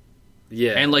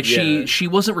 Yeah, and like she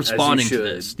wasn't responding to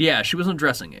this. Yeah, she wasn't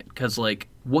addressing it because like,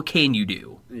 what can you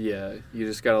do? Yeah, you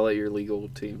just gotta let your legal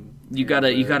team. You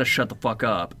gotta shut the fuck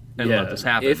up and let this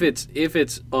happen. If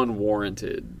it's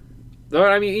unwarranted,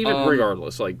 I mean, even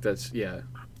regardless, like that's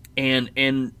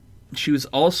And she was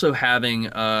also having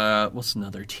what's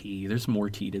another tea? There's more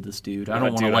tea to this dude. I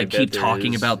don't want to keep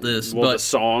talking about this. Well, but the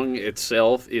song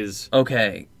itself is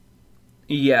okay.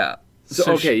 Yeah.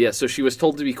 So she was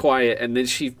told to be quiet, and then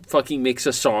she fucking makes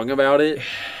a song about it.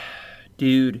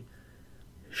 Dude,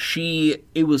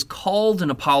 it was called an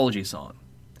apology song.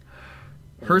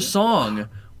 Her song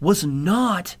was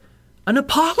not an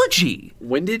apology.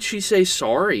 When did she say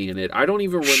sorry in it? I don't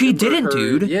even remember. She didn't,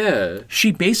 dude. Yeah.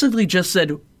 She basically just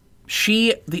said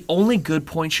the only good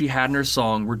points she had in her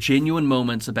song were genuine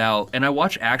moments about, and I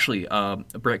watched actually a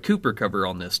Brett Cooper cover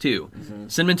on this too. Mm-hmm.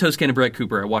 Cinnamon Toast Ken and Brett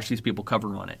Cooper, I watched these people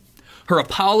cover on it. Her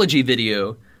apology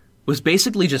video was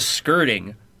basically just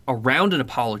skirting around an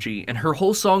apology, and her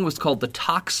whole song was called The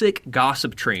Toxic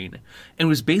Gossip Train, and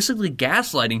was basically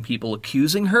gaslighting people,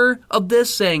 accusing her of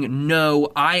this, saying,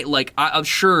 no, I'm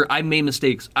sure I made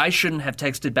mistakes. I shouldn't have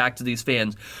texted back to these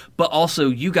fans, but also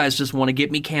you guys just want to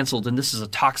get me canceled, and this is a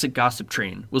toxic gossip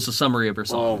train, was the summary of her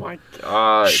song. Oh my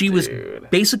God, She was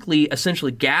basically,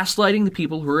 essentially gaslighting the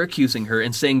people who were accusing her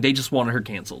and saying they just wanted her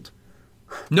canceled.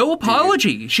 No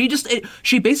apology. Dude.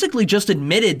 She basically just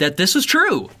admitted that this is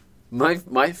true.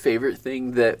 My favorite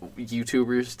thing that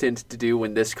YouTubers tend to do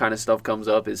when this kind of stuff comes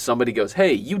up is somebody goes,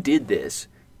 hey, you did this.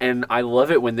 And I love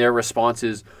it when their response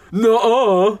is, no.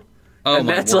 Oh, and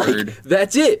my that's word. like,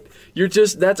 that's it.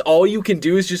 That's all you can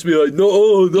do is just be like,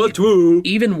 no, not true.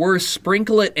 Even worse,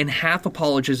 sprinkle it in half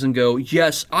apologies and go,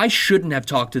 yes, I shouldn't have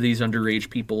talked to these underage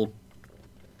people.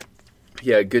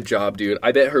 Yeah, good job, dude.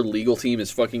 I bet her legal team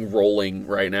is fucking rolling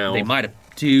right now. They might have.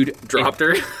 Dude. Dropped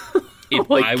her?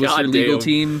 If I was her legal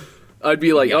team, I'd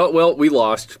be like, oh, well, we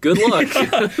lost. Good luck.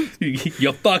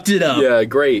 you fucked it up. Yeah,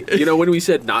 great. You know, when we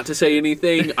said not to say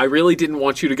anything, I really didn't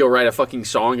want you to go write a fucking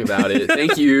song about it.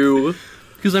 Thank you.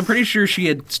 Because I'm pretty sure she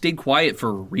had stayed quiet for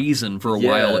a reason for a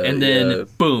while, and then,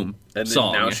 boom, and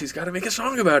song. Now she's got to make a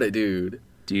song about it, dude.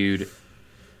 Dude.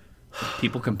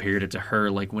 People compared it to her,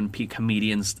 like when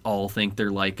comedians all think they're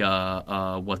like,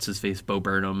 what's-his-face, Bo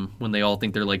Burnham, when they all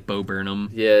think they're like Bo Burnham.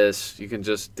 Yes, you can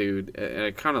just, dude, and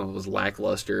it kind of was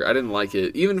lackluster. I didn't like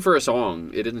it. Even for a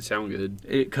song, it didn't sound good.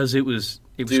 Because it was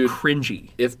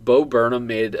cringy. If Bo Burnham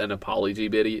made an apology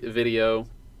video,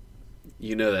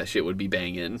 you know that shit would be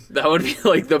banging. That would be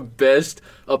like the best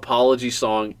apology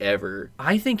song ever.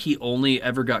 I think he only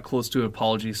ever got close to an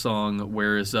apology song,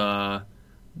 whereas,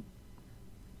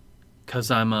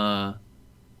 because I'm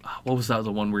what was that,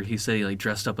 the one where he said he like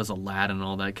dressed up as Aladdin and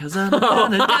all that? Because I'm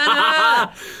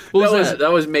that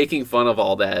was making fun of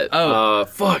all that. Oh,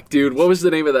 fuck, dude, what was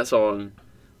the name of that song?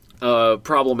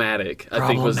 Problematic, I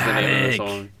think was the name of the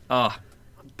song.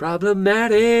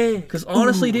 Problematic. Because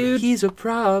honestly, dude, he's a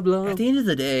problem. At the end of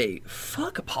the day,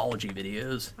 fuck apology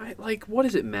videos. What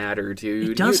does it matter, dude?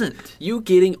 It doesn't. You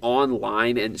getting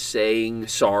online and saying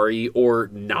sorry or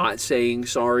not saying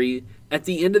sorry, at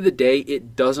the end of the day,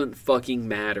 it doesn't fucking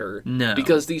matter. No.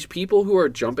 Because these people who are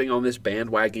jumping on this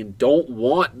bandwagon don't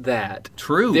want that.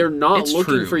 True. They're not It's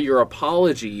looking true. for your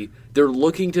apology. They're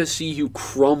looking to see you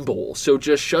crumble. So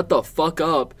just shut the fuck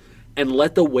up and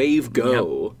let the wave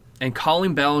go. Yep. And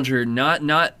Colleen Ballinger,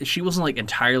 she wasn't like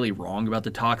entirely wrong about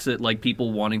the toxic, like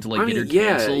people wanting to get her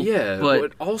canceled. Yeah,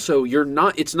 but also you're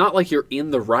not. It's not like you're in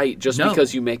the right just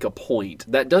because you make a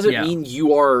point. That doesn't mean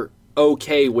you are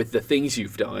okay with the things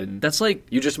you've done. That's like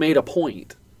you just made a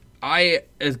point.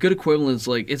 As good equivalence,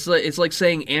 like it's like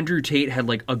saying Andrew Tate had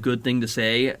like a good thing to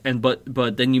say, and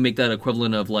but then you make that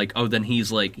equivalent of like, oh, then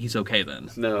he's okay then.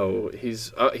 No,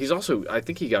 he's also, I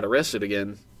think he got arrested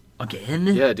again. Again?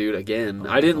 Yeah, dude, again.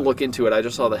 I didn't look into it. I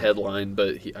just saw the headline,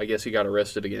 but I guess he got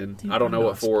arrested again. Dude, I don't know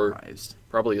what for. Surprised.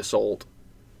 Probably assault.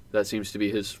 That seems to be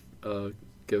his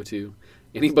go-to.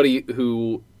 Anybody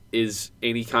who is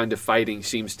any kind of fighting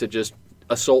seems to just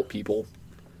assault people.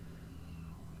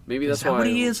 Maybe that's why. Is that what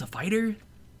he is? A fighter?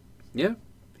 Yeah.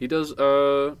 He does,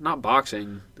 not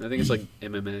boxing. I think it's like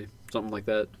MMA. Something like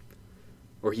that.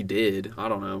 Or he did. I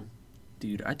don't know.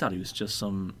 Dude, I thought he was just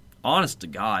some... Honest to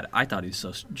God, I thought he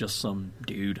was just some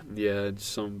dude. Yeah,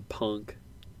 some punk.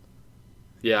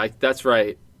 Yeah, that's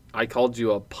right. I called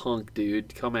you a punk,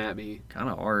 dude. Come at me. Kind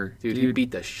of are, dude. He beat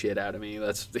the shit out of me.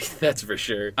 That's for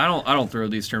sure. I don't throw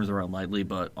these terms around lightly,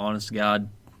 but honest to God,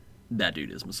 that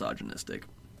dude is misogynistic.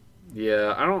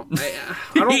 Yeah, I don't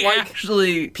like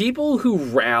actually people who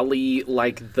rally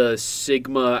like the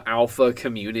Sigma Alpha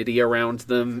community around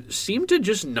them seem to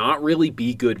just not really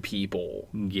be good people.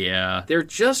 Yeah. They're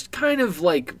just kind of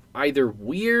like either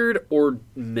weird or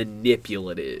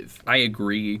manipulative. I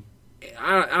agree.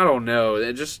 I don't know.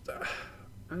 It just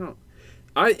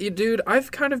dude,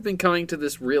 I've kind of been coming to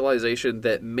this realization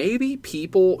that maybe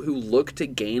people who look to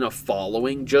gain a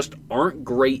following just aren't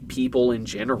great people in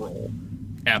general.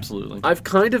 Absolutely. I've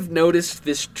kind of noticed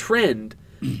this trend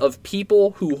of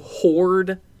people who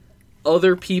hoard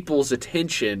other people's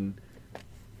attention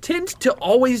tend to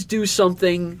always do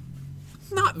something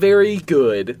not very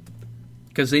good.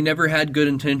 Because they never had good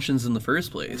intentions in the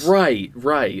first place. Right.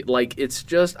 Like, it's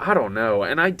just, I don't know.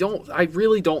 And I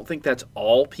really don't think that's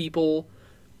all people,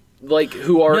 like,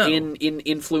 who are in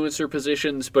influencer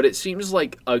positions, but it seems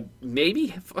like maybe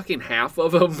fucking half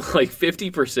of them, like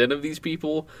 50% of these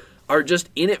people, are just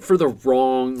in it for the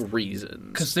wrong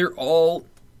reasons. Because they're all...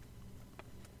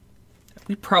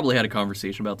 We probably had a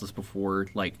conversation about this before,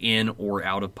 like in or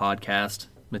out of podcast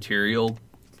material.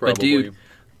 Probably. But dude,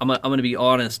 I'm going to be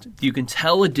honest. You can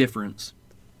tell a difference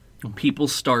when people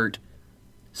start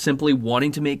simply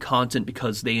wanting to make content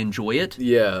because they enjoy it.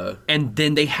 Yeah. And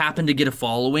then they happen to get a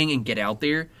following and get out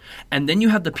there. And then you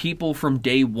have the people from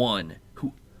day one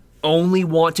who only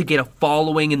want to get a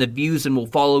following and the views and will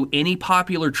follow any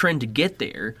popular trend to get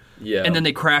there. Yeah. And then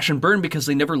they crash and burn because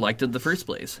they never liked it in the first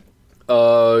place.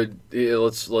 Yeah,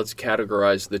 let's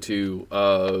categorize the two.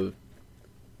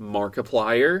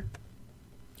 Markiplier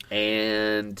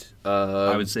and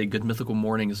I would say Good Mythical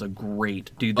Morning is a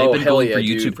great dude. They've been going for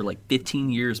YouTube for like 15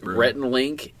 years, bro. Rhett and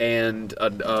Link and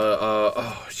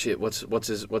oh shit, what's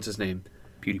his name?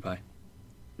 PewDiePie.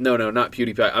 No, not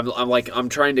PewDiePie. I'm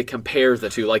trying to compare the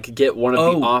two, like get one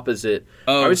of the opposite.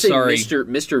 I would say sorry.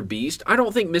 Mr. Beast. I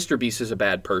don't think Mr. Beast is a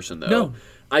bad person though. No.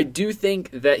 I do think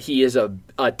that he is a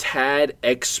tad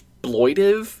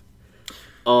exploitive.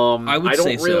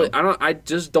 I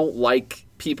just don't like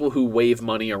people who wave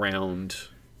money around.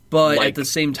 But at the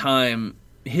same time,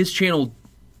 his channel,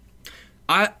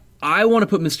 I want to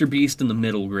put Mr. Beast in the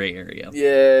middle gray area.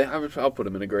 Yeah, I'll put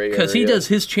him in a gray area. Because he does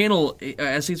his channel,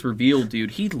 as he's revealed,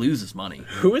 dude, he loses money.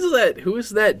 Who is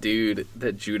that dude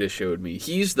that Judah showed me?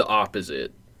 He's the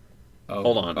opposite. Oh,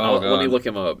 hold on. Let me look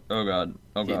him up. Oh, God.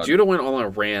 Judah went on a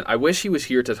rant. I wish he was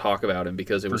here to talk about him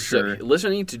because it was sure.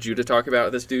 Listening to Judah talk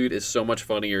about this dude is so much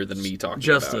funnier than me talking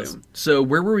about him. So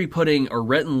where were we putting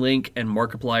Rhett and Link and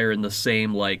Markiplier in the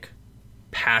same, like,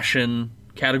 passion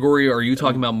category, or are you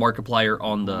talking about Markiplier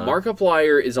on the...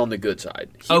 Markiplier is on the good side.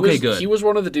 Good. He was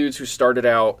one of the dudes who started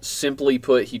out, simply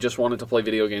put, he just wanted to play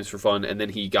video games for fun, and then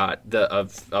he got a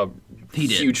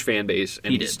huge fan base,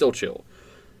 and he's still chill.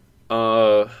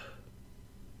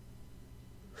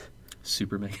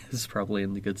 Super Mega is probably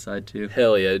in the good side, too.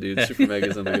 Hell yeah, dude. Super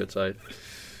Mega's on the good side.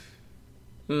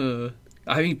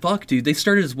 I mean, fuck, dude. They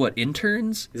started as, what,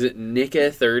 interns? Is it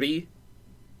Nika30?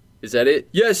 Is that it?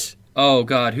 Yes! Oh,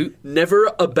 God, who?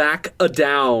 Never a back a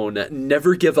down.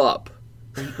 Never give up.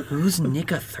 Who's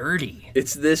Nika30?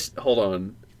 It's this... Hold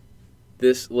on.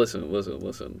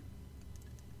 Listen.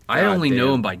 I only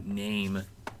know him by name.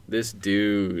 This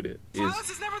dude is...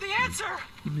 Violence is never the answer!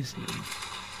 Let me see him.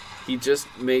 He just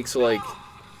makes, like...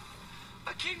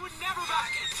 A king would never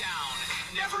back it down.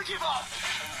 Never give up.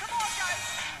 Come on,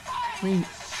 guys. I mean...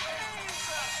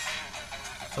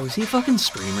 Oh, is he a fucking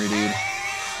streamer, dude?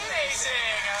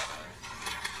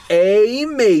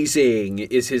 Amazing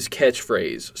is his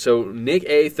catchphrase. So Nick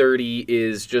A30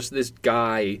 is just this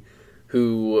guy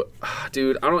who,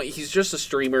 dude, he's just a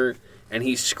streamer, and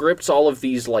he scripts all of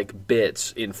these, like,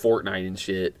 bits in Fortnite and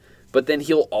shit. But then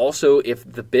he'll also, if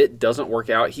the bit doesn't work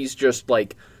out, he's just,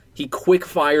 like, he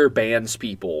quick-fire bans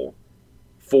people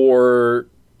for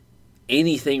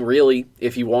anything, really,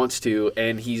 if he wants to.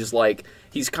 And he's, like,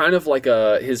 he's kind of like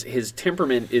his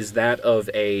temperament is that of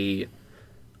a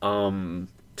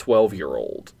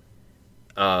 12-year-old.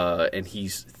 And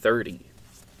he's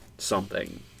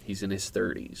 30-something. He's in his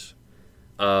 30s.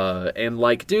 And,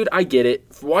 like, dude, I get it.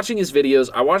 Watching his videos,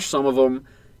 I watch some of them.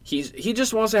 He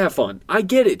just wants to have fun. I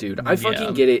get it, dude. I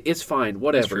fucking get it. It's fine.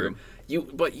 Whatever.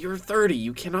 But you're 30.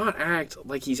 You cannot act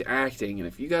like he's acting. And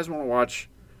if you guys want to watch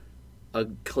a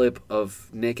clip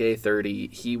of Nick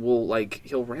A30,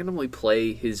 he'll randomly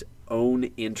play his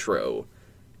own intro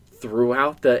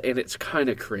throughout and it's kind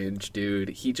of cringe, dude.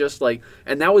 He just, like,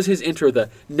 and that was his intro,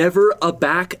 the never a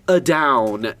back a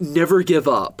down, never give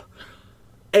up.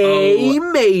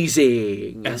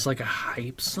 Amazing. As like a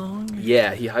hype song?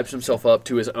 Yeah, he hypes himself up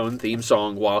to his own theme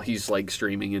song while he's, like,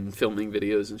 streaming and filming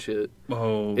videos and shit.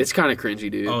 Oh. It's kind of cringy,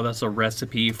 dude. Oh, that's a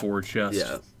recipe for just...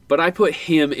 Yeah. But I put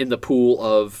him in the pool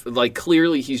of, like,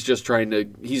 clearly he's just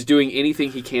he's doing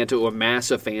anything he can to amass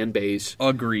a fan base.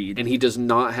 Agreed. And he does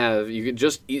not have, you can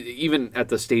just, even at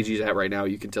the stage he's at right now,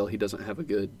 you can tell he doesn't have a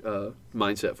good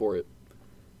mindset for it.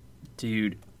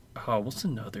 Dude, what's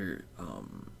another...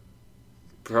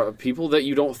 People that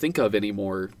you don't think of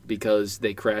anymore because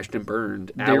they crashed and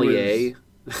burned. Ali A. Dude,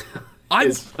 I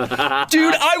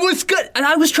was good, and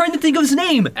I was trying to think of his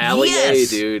name. Ali A,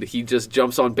 dude. He just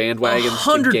jumps on bandwagons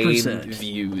 100%. To gain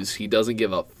views. He doesn't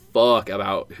give a fuck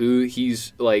about who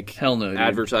he's, like, hell no,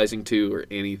 advertising to or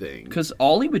anything. Because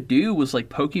all he would do was, like,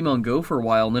 Pokemon Go for a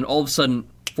while, and then all of a sudden,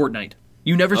 Fortnite.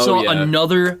 You never saw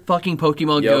another fucking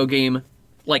Pokemon Go game.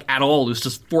 Like, at all. It was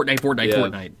just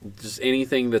Fortnite. Just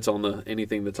anything that's on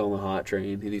the hot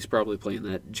train, and he's probably playing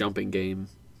that jumping game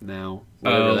now,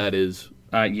 whatever that is.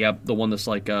 Yeah, the one that's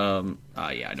like, I know.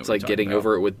 It's like getting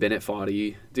over it with Bennett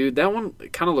Foddy, dude. That one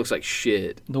kind of looks like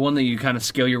shit. The one that you kind of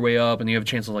scale your way up, and you have a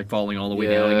chance of, like, falling all the way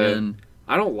down again.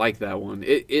 I don't like that one.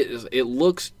 It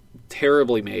looks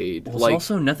terribly made. Well, it's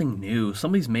also nothing new.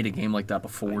 Somebody's made a game like that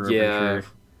before. Yeah. Sure.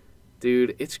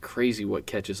 Dude, it's crazy what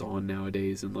catches on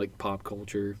nowadays in, like, pop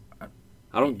culture.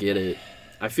 I don't get it.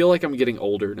 I feel like I'm getting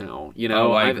older now, you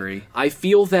know? Oh, I agree. I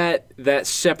feel that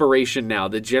separation now,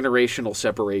 the generational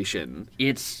separation.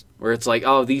 It's... Where it's like,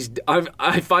 oh,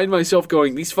 I find myself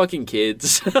going, these fucking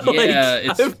kids.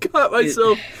 Yeah, I've got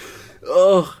myself...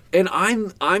 Ugh, and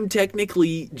I'm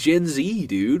technically Gen Z,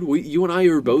 dude. You and I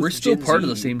are both. We're still Gen part Z. of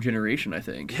the same generation, I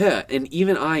think. Yeah, and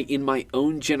even I, in my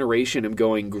own generation, am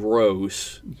going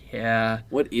gross. Yeah.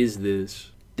 What is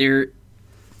this? It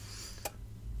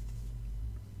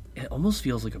almost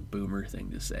feels like a boomer thing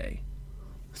to say.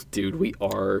 Dude,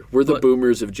 we're the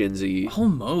boomers of Gen Z.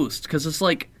 Almost, because it's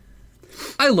like,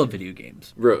 I love video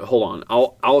games. Hold on,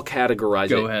 I'll categorize it.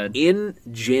 Go ahead. In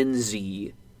Gen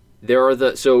Z, there are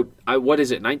what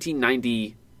is it?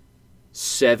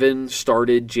 1997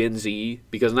 started Gen Z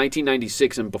because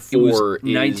 1996 and before it was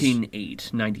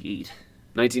 1998.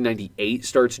 1998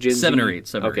 starts Gen Z? 7 or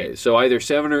 8. Okay, so either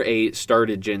 7 or 8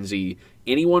 started Gen Z.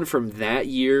 Anyone from that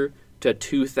year to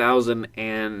 2000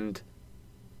 and...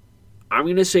 I'm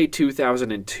going to say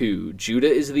 2002. Judah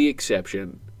is the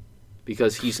exception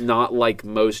because he's not like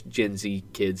most Gen Z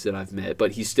kids that I've met,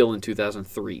 but he's still in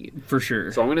 2003. For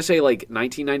sure. So I'm going to say like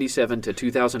 1997 to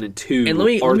 2002 and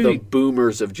are the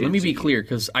boomers of Gen Z. Let me be clear,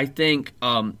 because I think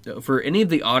for any of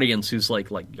the audience who's like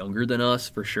younger than us,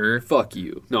 for sure. Fuck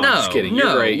you. No, I'm just kidding.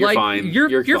 You're great. You're like, fine.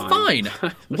 You're fine.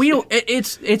 We don't.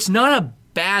 It's not a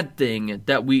bad thing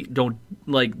that we don't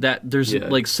like that. There's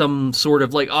like some sort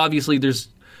of like obviously there's.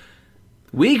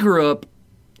 We grew up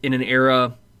in an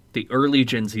era, the early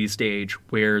Gen Z stage,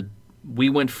 where we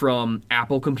went from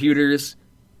Apple computers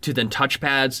to then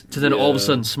touchpads to then all of a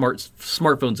sudden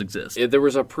smartphones exist. There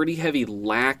was a pretty heavy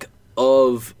lack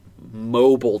of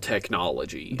mobile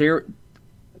technology. We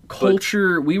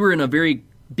were in a very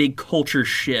big culture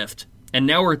shift, and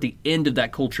now we're at the end of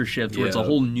that culture shift where it's a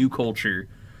whole new culture.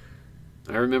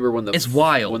 I remember when it's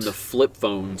wild. When the flip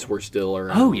phones were still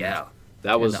around. Oh, yeah.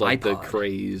 That was like iPod. the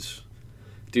craze.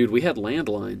 Dude, we had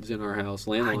landlines in our house.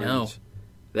 Landlines. I know.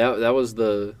 That was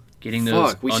the... Getting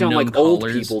those we sound like callers.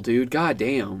 old people, dude. God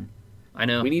damn. I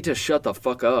know. We need to shut the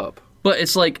fuck up. But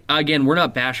it's like, again, we're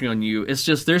not bashing on you. It's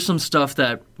just there's some stuff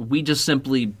that we just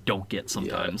simply don't get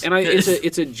sometimes. Yeah. And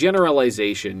it's a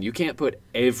generalization. You can't put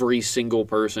every single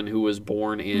person who was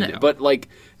born in... No. But, like,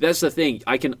 that's the thing.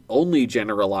 I can only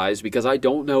generalize because I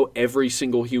don't know every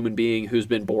single human being who's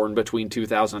been born between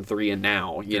 2003 and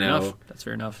now, you know? Enough. That's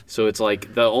fair enough. So it's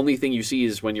like the only thing you see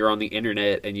is when you're on the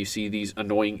internet and you see these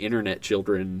annoying internet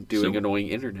children doing annoying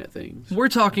internet things. We're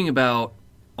talking about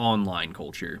online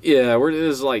culture. Yeah, this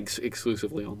is like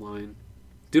exclusively online.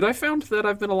 Dude, I found that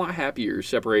I've been a lot happier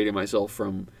separating myself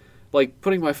from, like,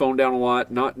 putting my phone down a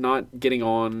lot, not getting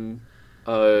on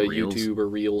YouTube or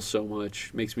Reels so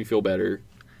much. Makes me feel better.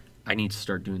 I need to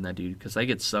start doing that, dude, because I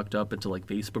get sucked up into, like,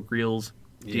 Facebook Reels.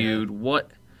 Yeah. Dude,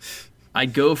 what? I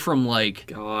go from, like...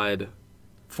 God.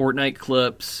 Fortnite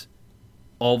clips.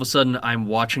 All of a sudden, I'm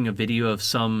watching a video of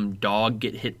some dog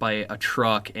get hit by a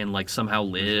truck and, like, somehow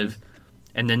live. Mm-hmm.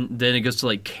 And then it goes to,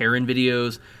 like, Karen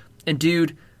videos. And,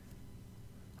 dude,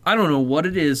 I don't know what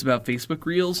it is about Facebook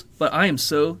Reels, but I am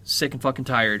so sick and fucking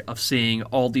tired of seeing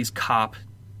all these cop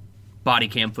body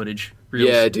cam footage reels.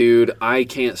 Yeah, dude, I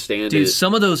can't stand it. Dude,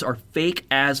 some of those are fake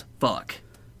as fuck.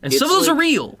 And some of those are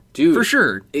real, dude, for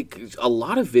sure. A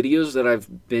lot of videos that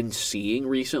I've been seeing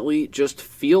recently just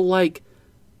feel like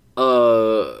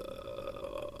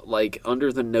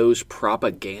under-the-nose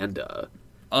propaganda.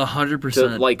 100%.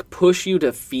 To, like, push you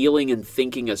to feeling and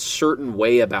thinking a certain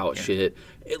way about shit.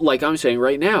 Like I'm saying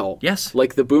right now. Yes.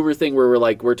 Like the boomer thing where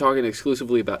we're talking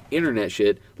exclusively about internet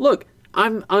shit. Look,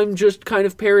 I'm just kind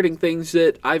of parroting things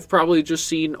that I've probably just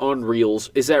seen on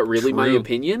Reels. Is that really my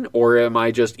opinion? Or am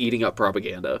I just eating up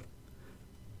propaganda?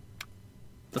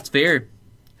 That's fair.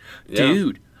 Yeah.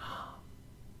 Dude.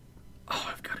 Oh,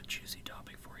 I've got a juicy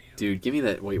topic for you. Dude, give me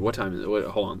that. Wait, what time is it? Wait,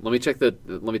 hold on. Let me check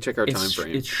our time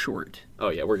frame. It's short. Oh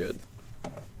yeah, we're good.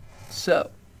 So,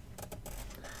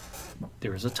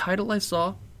 there was a title I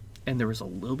saw, and there was a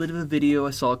little bit of a video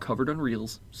I saw covered on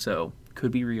Reels. So,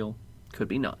 could be real, could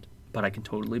be not, but I can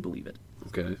totally believe it.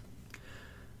 Okay.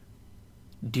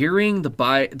 During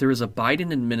there was a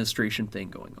Biden administration thing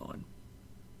going on.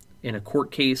 In a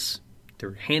court case, they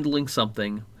were handling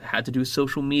something that had to do with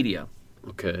social media.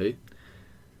 Okay.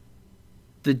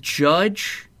 The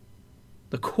judge,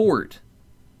 the court,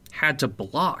 had to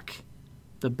block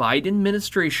the Biden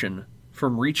administration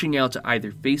from reaching out to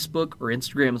either Facebook or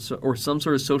Instagram or some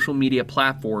sort of social media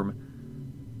platform.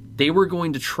 They were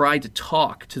going to try to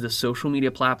talk to the social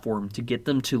media platform to get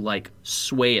them to, like,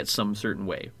 sway it some certain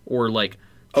way or, like,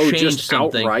 change just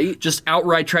something. outright? Just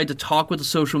outright tried to talk with the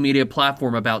social media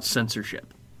platform about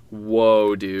censorship.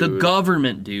 Whoa, dude. The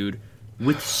government, dude,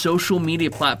 with social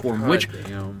media platform, which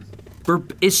damn.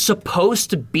 is supposed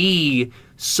to be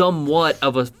somewhat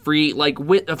of a free, like,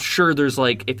 sure, there's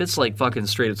like, if it's like fucking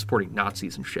straight up supporting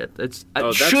Nazis and shit, that's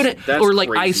or like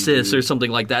crazy, ISIS dude. or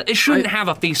something like that, it shouldn't have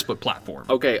a Facebook platform.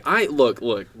 Okay, look.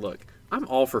 I'm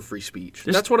all for free speech.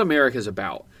 That's what America's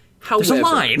about. However, There's a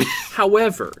line.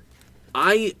 However,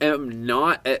 I am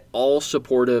not at all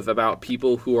supportive about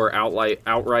people who are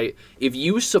outright. If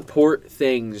you support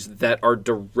things that are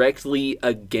directly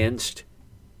against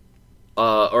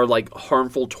or like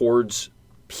harmful towards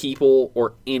people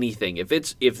or anything,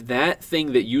 if that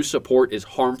thing that you support is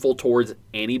harmful towards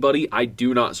anybody, I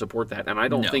do not support that, and I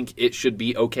don't think it should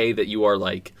be okay that you are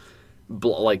like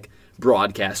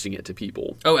broadcasting it to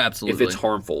people. Oh, absolutely. If it's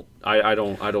harmful, I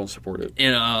don't support it.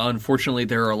 And unfortunately,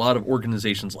 there are a lot of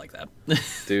organizations like that.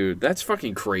 Dude, that's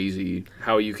fucking crazy.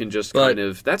 How you can just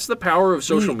that's the power of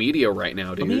social media right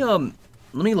now, dude.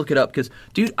 Let me look it up because,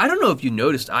 dude, I don't know if you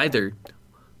noticed either.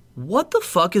 What the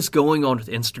fuck is going on with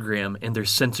Instagram and their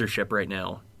censorship right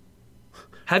now?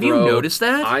 Have you noticed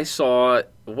that? I saw,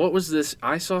 what was this?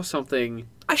 I saw something.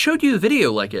 I showed you the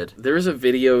video like it. There was a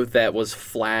video that was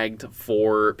flagged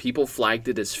people flagged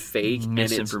it as fake.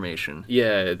 Misinformation.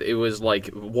 It was like,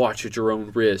 watch at your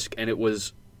own risk. And it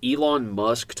was Elon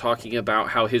Musk talking about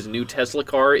how his new Tesla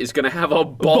car is going to have a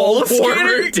ball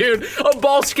scanner, dude. A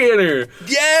ball scanner.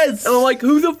 Yes! And I'm like,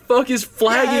 who the fuck is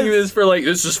flagging this for like,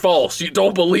 this is false. You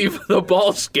don't believe the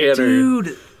ball scanner.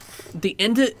 Dude,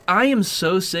 I am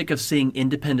so sick of seeing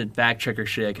independent fact checker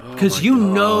shit. Because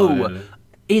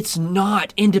it's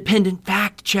not independent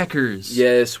fact checkers.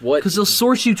 Yes, what? Because they'll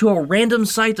source you to a random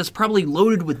site that's probably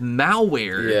loaded with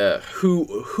malware. Yeah.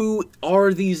 Who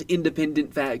are these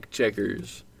independent fact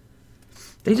checkers?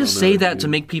 They just say that to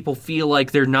make people feel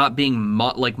like they're not being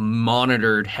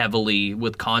monitored heavily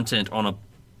with content on a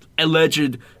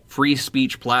alleged free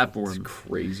speech platform. It's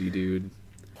crazy, dude.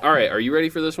 All right, are you ready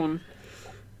for this one?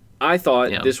 I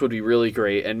thought this would be really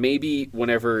great, and maybe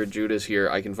whenever Judah's here,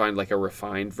 I can find like a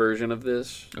refined version of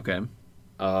this. Okay.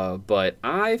 But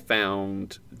I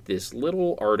found this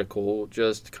little article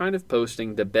just kind of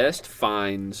posting the best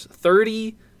finds,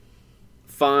 30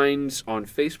 finds on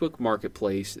Facebook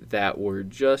Marketplace that were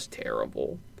just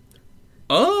terrible.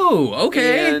 Oh,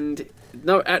 okay. And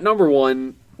at number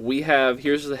one, we have,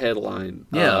 here's the headline.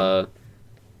 Yeah.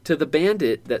 To the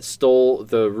bandit that stole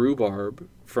the rhubarb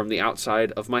from the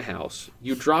outside of my house,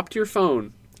 you dropped your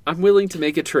phone. I'm willing to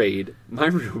make a trade. My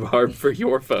rhubarb for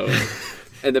your phone.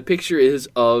 And the picture is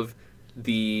of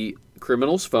the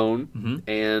criminal's phone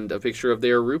and a picture of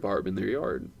their rhubarb in their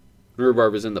yard.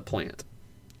 Rhubarb is in the plant.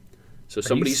 So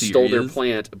somebody stole their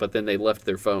plant, but then they left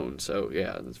their phone. So,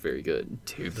 yeah, that's very good.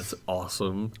 Dude, that's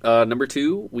awesome. Number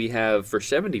two, we have for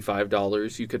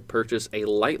 $75, you could purchase a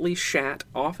lightly shat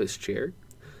office chair.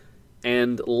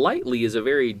 And lightly is a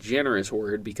very generous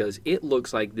word because it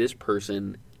looks like this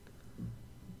person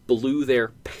blew their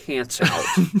pants out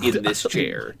in this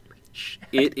chair.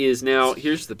 It is now,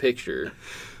 here's the picture.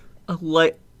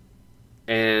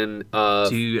 And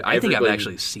dude, I think I've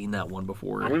actually seen that one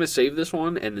before. I'm going to save this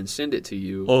one and then send it to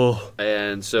you. Oh.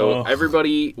 And so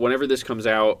everybody, whenever this comes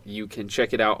out, you can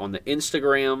check it out on the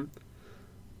Instagram.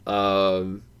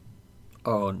 Oh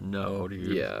no,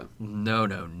 dude. Yeah.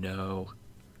 No.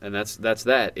 And that's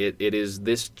that. It is,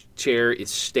 this chair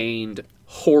is stained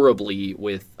horribly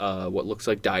with what looks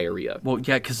like diarrhea. Well,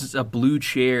 yeah, because it's a blue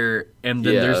chair, and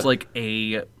then there's like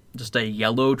just a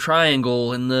yellow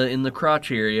triangle in the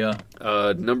crotch area.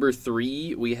 Number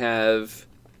three, we have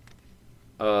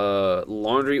a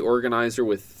laundry organizer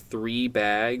with 3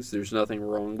 bags. There's nothing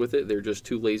wrong with it. They're just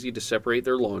too lazy to separate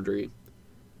their laundry.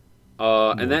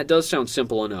 And that does sound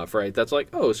simple enough, right? That's like,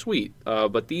 oh, sweet.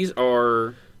 But these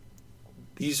are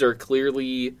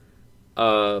clearly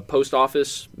post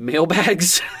office mail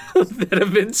bags that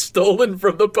have been stolen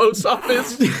from the post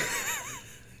office.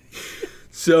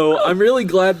 So I'm really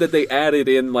glad that they added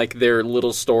in like their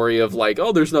little story of like,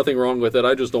 oh, there's nothing wrong with it.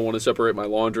 I just don't want to separate my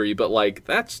laundry. But like,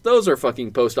 those are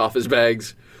fucking post office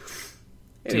bags.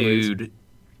 Anyways. Dude.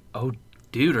 Oh,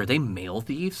 dude, are they mail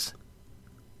thieves?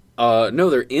 No,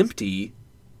 they're empty.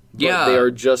 Yeah. They are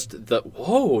just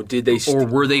whoa, did they... Or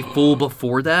were they full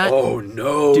before that? Oh,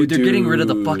 no, dude. They're getting rid of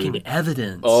the fucking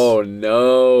evidence. Oh,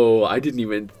 no. I didn't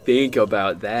even think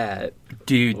about that.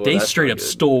 Dude, well, they straight up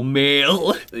stole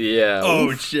mail. Yeah.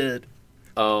 Oh, shit.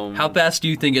 How fast do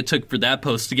you think it took for that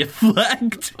post to get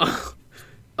flagged?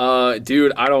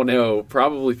 Dude, I don't know.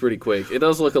 Probably pretty quick. It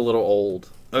does look a little old.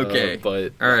 Okay.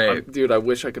 But, all right. Dude, I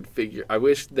wish I could figure... I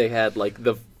wish they had, like,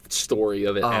 the story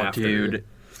of it after. Dude.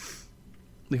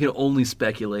 We can only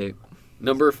speculate.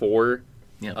 Number 4,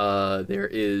 Yeah. there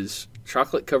is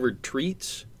chocolate-covered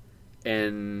treats,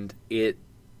 and it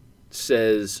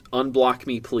says, "Unblock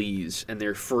me, please," and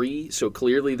they're free, so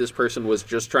clearly this person was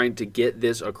just trying to get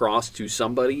this across to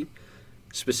somebody,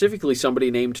 specifically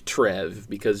somebody named Trev,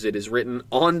 because it is written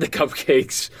on the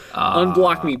cupcakes,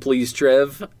 "Unblock me, please,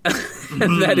 Trev,"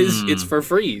 and it's for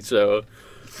free, so...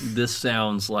 This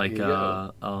sounds like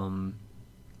a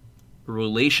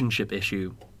relationship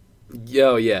issue.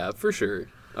 Oh, yeah, for sure.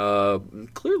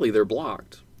 Clearly they're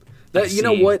blocked. You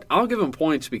know see. what? I'll give them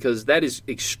points because that is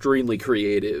extremely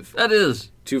creative. That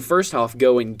is. To first off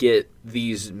go and get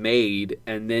these made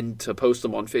and then to post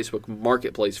them on Facebook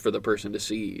Marketplace for the person to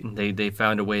see. They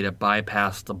found a way to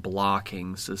bypass the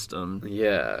blocking system.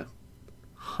 Yeah.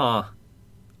 Huh.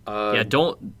 Yeah,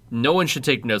 no one should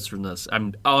take notes from this.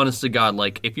 I'm honest to God,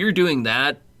 like, if you're doing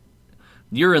that,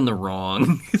 you're in the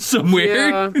wrong somewhere.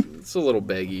 Yeah, it's a little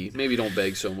beggy. Maybe don't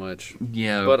beg so much.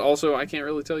 Yeah. But also, I can't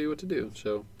really tell you what to do,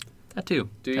 so... That too.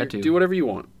 Do whatever you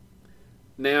want.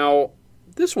 Now,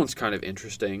 this one's kind of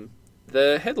interesting.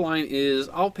 The headline is,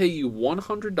 "I'll pay you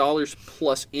 $100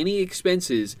 plus any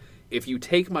expenses if you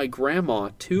take my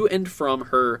grandma to and from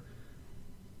her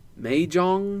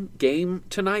Mahjong game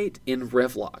tonight in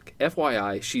Revlock.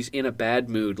 FYI, she's in a bad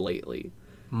mood lately."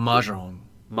 Mahjong.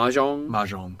 Mahjong?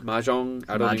 Mahjong. Mahjong?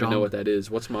 I don't even Mahjong. know what that is.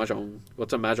 What's Mahjong?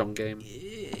 What's a Mahjong game?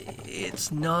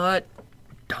 It's not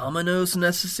dominoes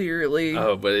necessarily. I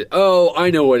know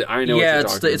what you're talking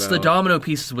about. It's the domino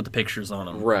pieces with the pictures on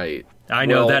them. Right. I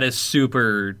know Well, that is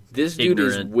super This dude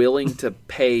ignorant. is willing to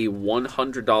pay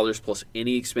 $100 plus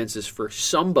any expenses for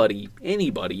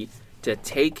anybody, to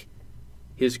take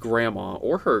his grandma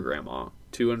or her grandma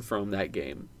to and from that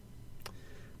game.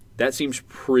 That seems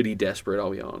pretty desperate,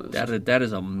 I'll be honest. That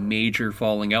is a major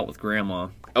falling out with grandma.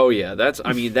 Oh yeah,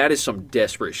 that is some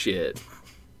desperate shit.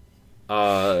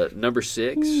 Number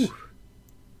 6. Ooh.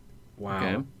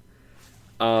 Wow.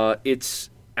 Okay. It's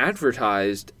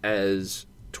advertised as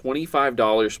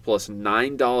 $25 plus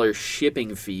 $9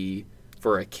 shipping fee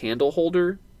for a candle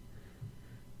holder.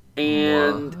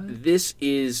 And this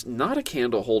is not a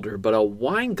candle holder, but a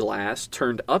wine glass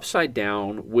turned upside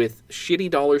down with shitty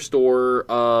dollar store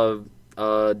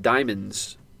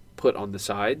diamonds put on the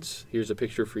sides. Here's a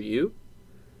picture for you.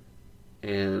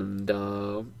 And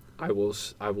I will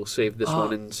save this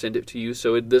one and send it to you.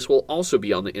 So this will also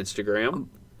be on the Instagram.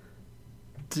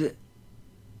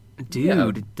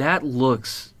 Dude, that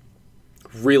looks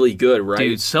really good, right?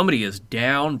 Dude, somebody is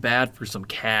down bad for some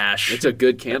cash. It's a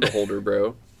good candle holder,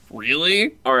 bro.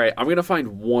 Really? All right, I'm gonna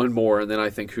find one more, and then I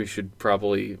think we should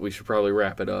probably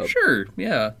wrap it up. Sure.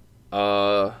 Yeah.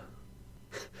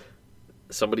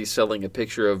 Somebody's selling a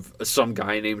picture of some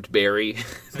guy named Barry.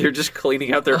 They're just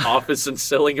cleaning out their office and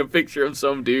selling a picture of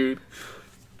some dude.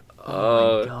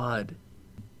 Oh my God.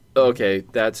 Okay,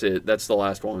 that's it. That's the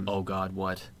last one. Oh God,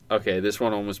 what? Okay, this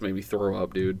one almost made me throw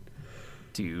up, dude.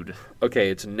 Dude. Okay,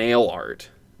 it's nail art.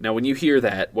 Now, when you hear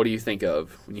that, what do you think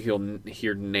of when you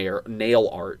hear nail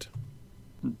art?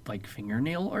 Like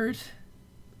fingernail art?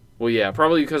 Well, yeah,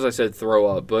 probably because I said throw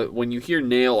up. But when you hear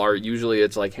nail art, usually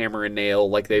it's like hammer and nail,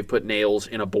 like they've put nails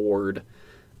in a board,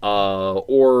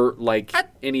 or like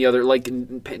any other like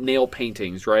nail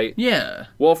paintings, right? Yeah.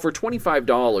 Well, for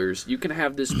 $25, you can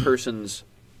have this person's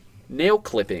nail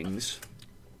clippings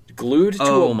glued to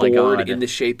a board in the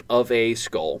shape of a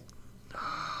skull.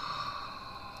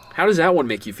 How does that one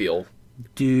make you feel?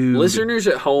 Dude. Listeners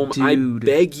at home, I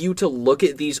beg you to look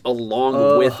at these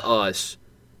along with us.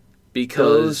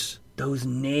 Because... Those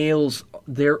nails,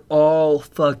 they're all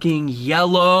fucking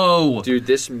yellow. Dude,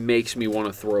 this makes me want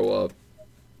to throw up.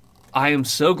 I am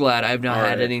so glad I have not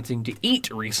had anything to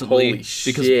eat recently. Holy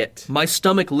because shit. My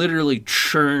stomach literally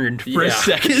churned for a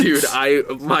second. Dude,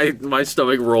 my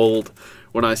stomach rolled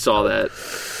when I saw that.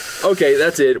 Okay,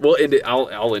 that's it. We'll end it.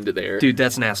 I'll end it there. Dude,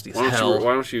 that's nasty as hell.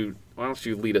 Why don't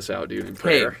you lead us out, dude, in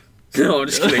prayer? Hey. No, I'm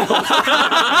just kidding.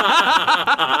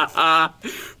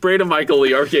 Pray to Michael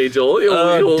the Archangel.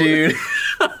 Dude.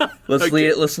 Let's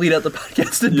lead out the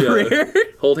podcast in prayer.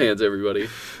 Hold hands, everybody.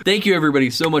 Thank you,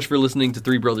 everybody, so much for listening to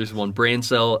Three Brothers, One Brain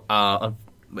Cell.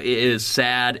 It is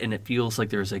sad, and it feels like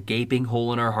there's a gaping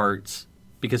hole in our hearts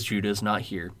because Judah's not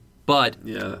here. But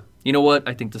you know what?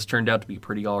 I think this turned out to be a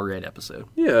pretty all right episode.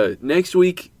 Yeah, next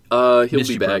week he'll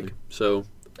be back. Brother. So,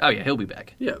 he'll be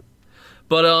back. Yeah.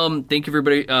 But thank you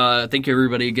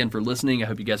everybody again for listening. I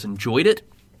hope you guys enjoyed it.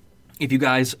 If you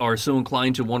guys are so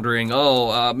inclined to wondering,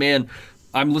 man,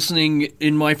 I'm listening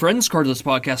in my friend's car to this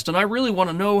podcast, and I really want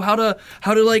to know how to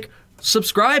like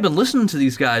subscribe and listen to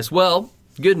these guys. Well,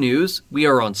 good news. We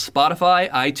are on Spotify,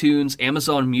 iTunes,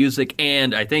 Amazon Music,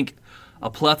 and I think a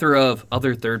plethora of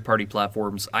other third-party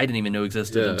platforms I didn't even know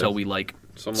existed until we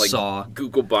some saw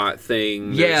Googlebot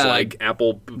thing. Yeah, There's like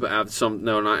Apple.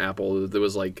 Not Apple. There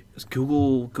was like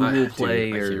Google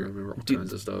Play I or can't remember all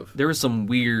kinds of stuff. There was some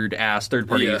weird ass third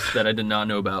parties that I did not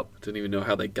know about. Didn't even know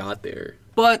how they got there.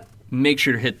 But make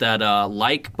sure to hit that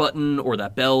like button or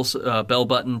that bell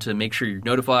button to make sure you're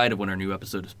notified of when our new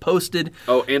episode is posted.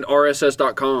 Oh, and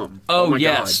RSS.com. Oh, my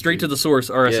yes, God, straight dude. to the source,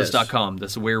 RSS.com.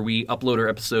 This is where we upload our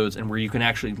episodes and where you can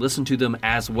actually listen to them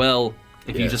as well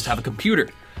if you just have a computer.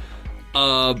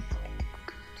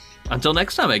 Until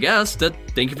next time, I guess.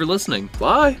 Thank you for listening.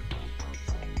 Bye.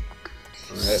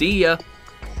 See ya.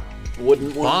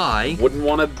 Wouldn't Bye. Wouldn't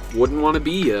want to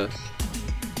be ya.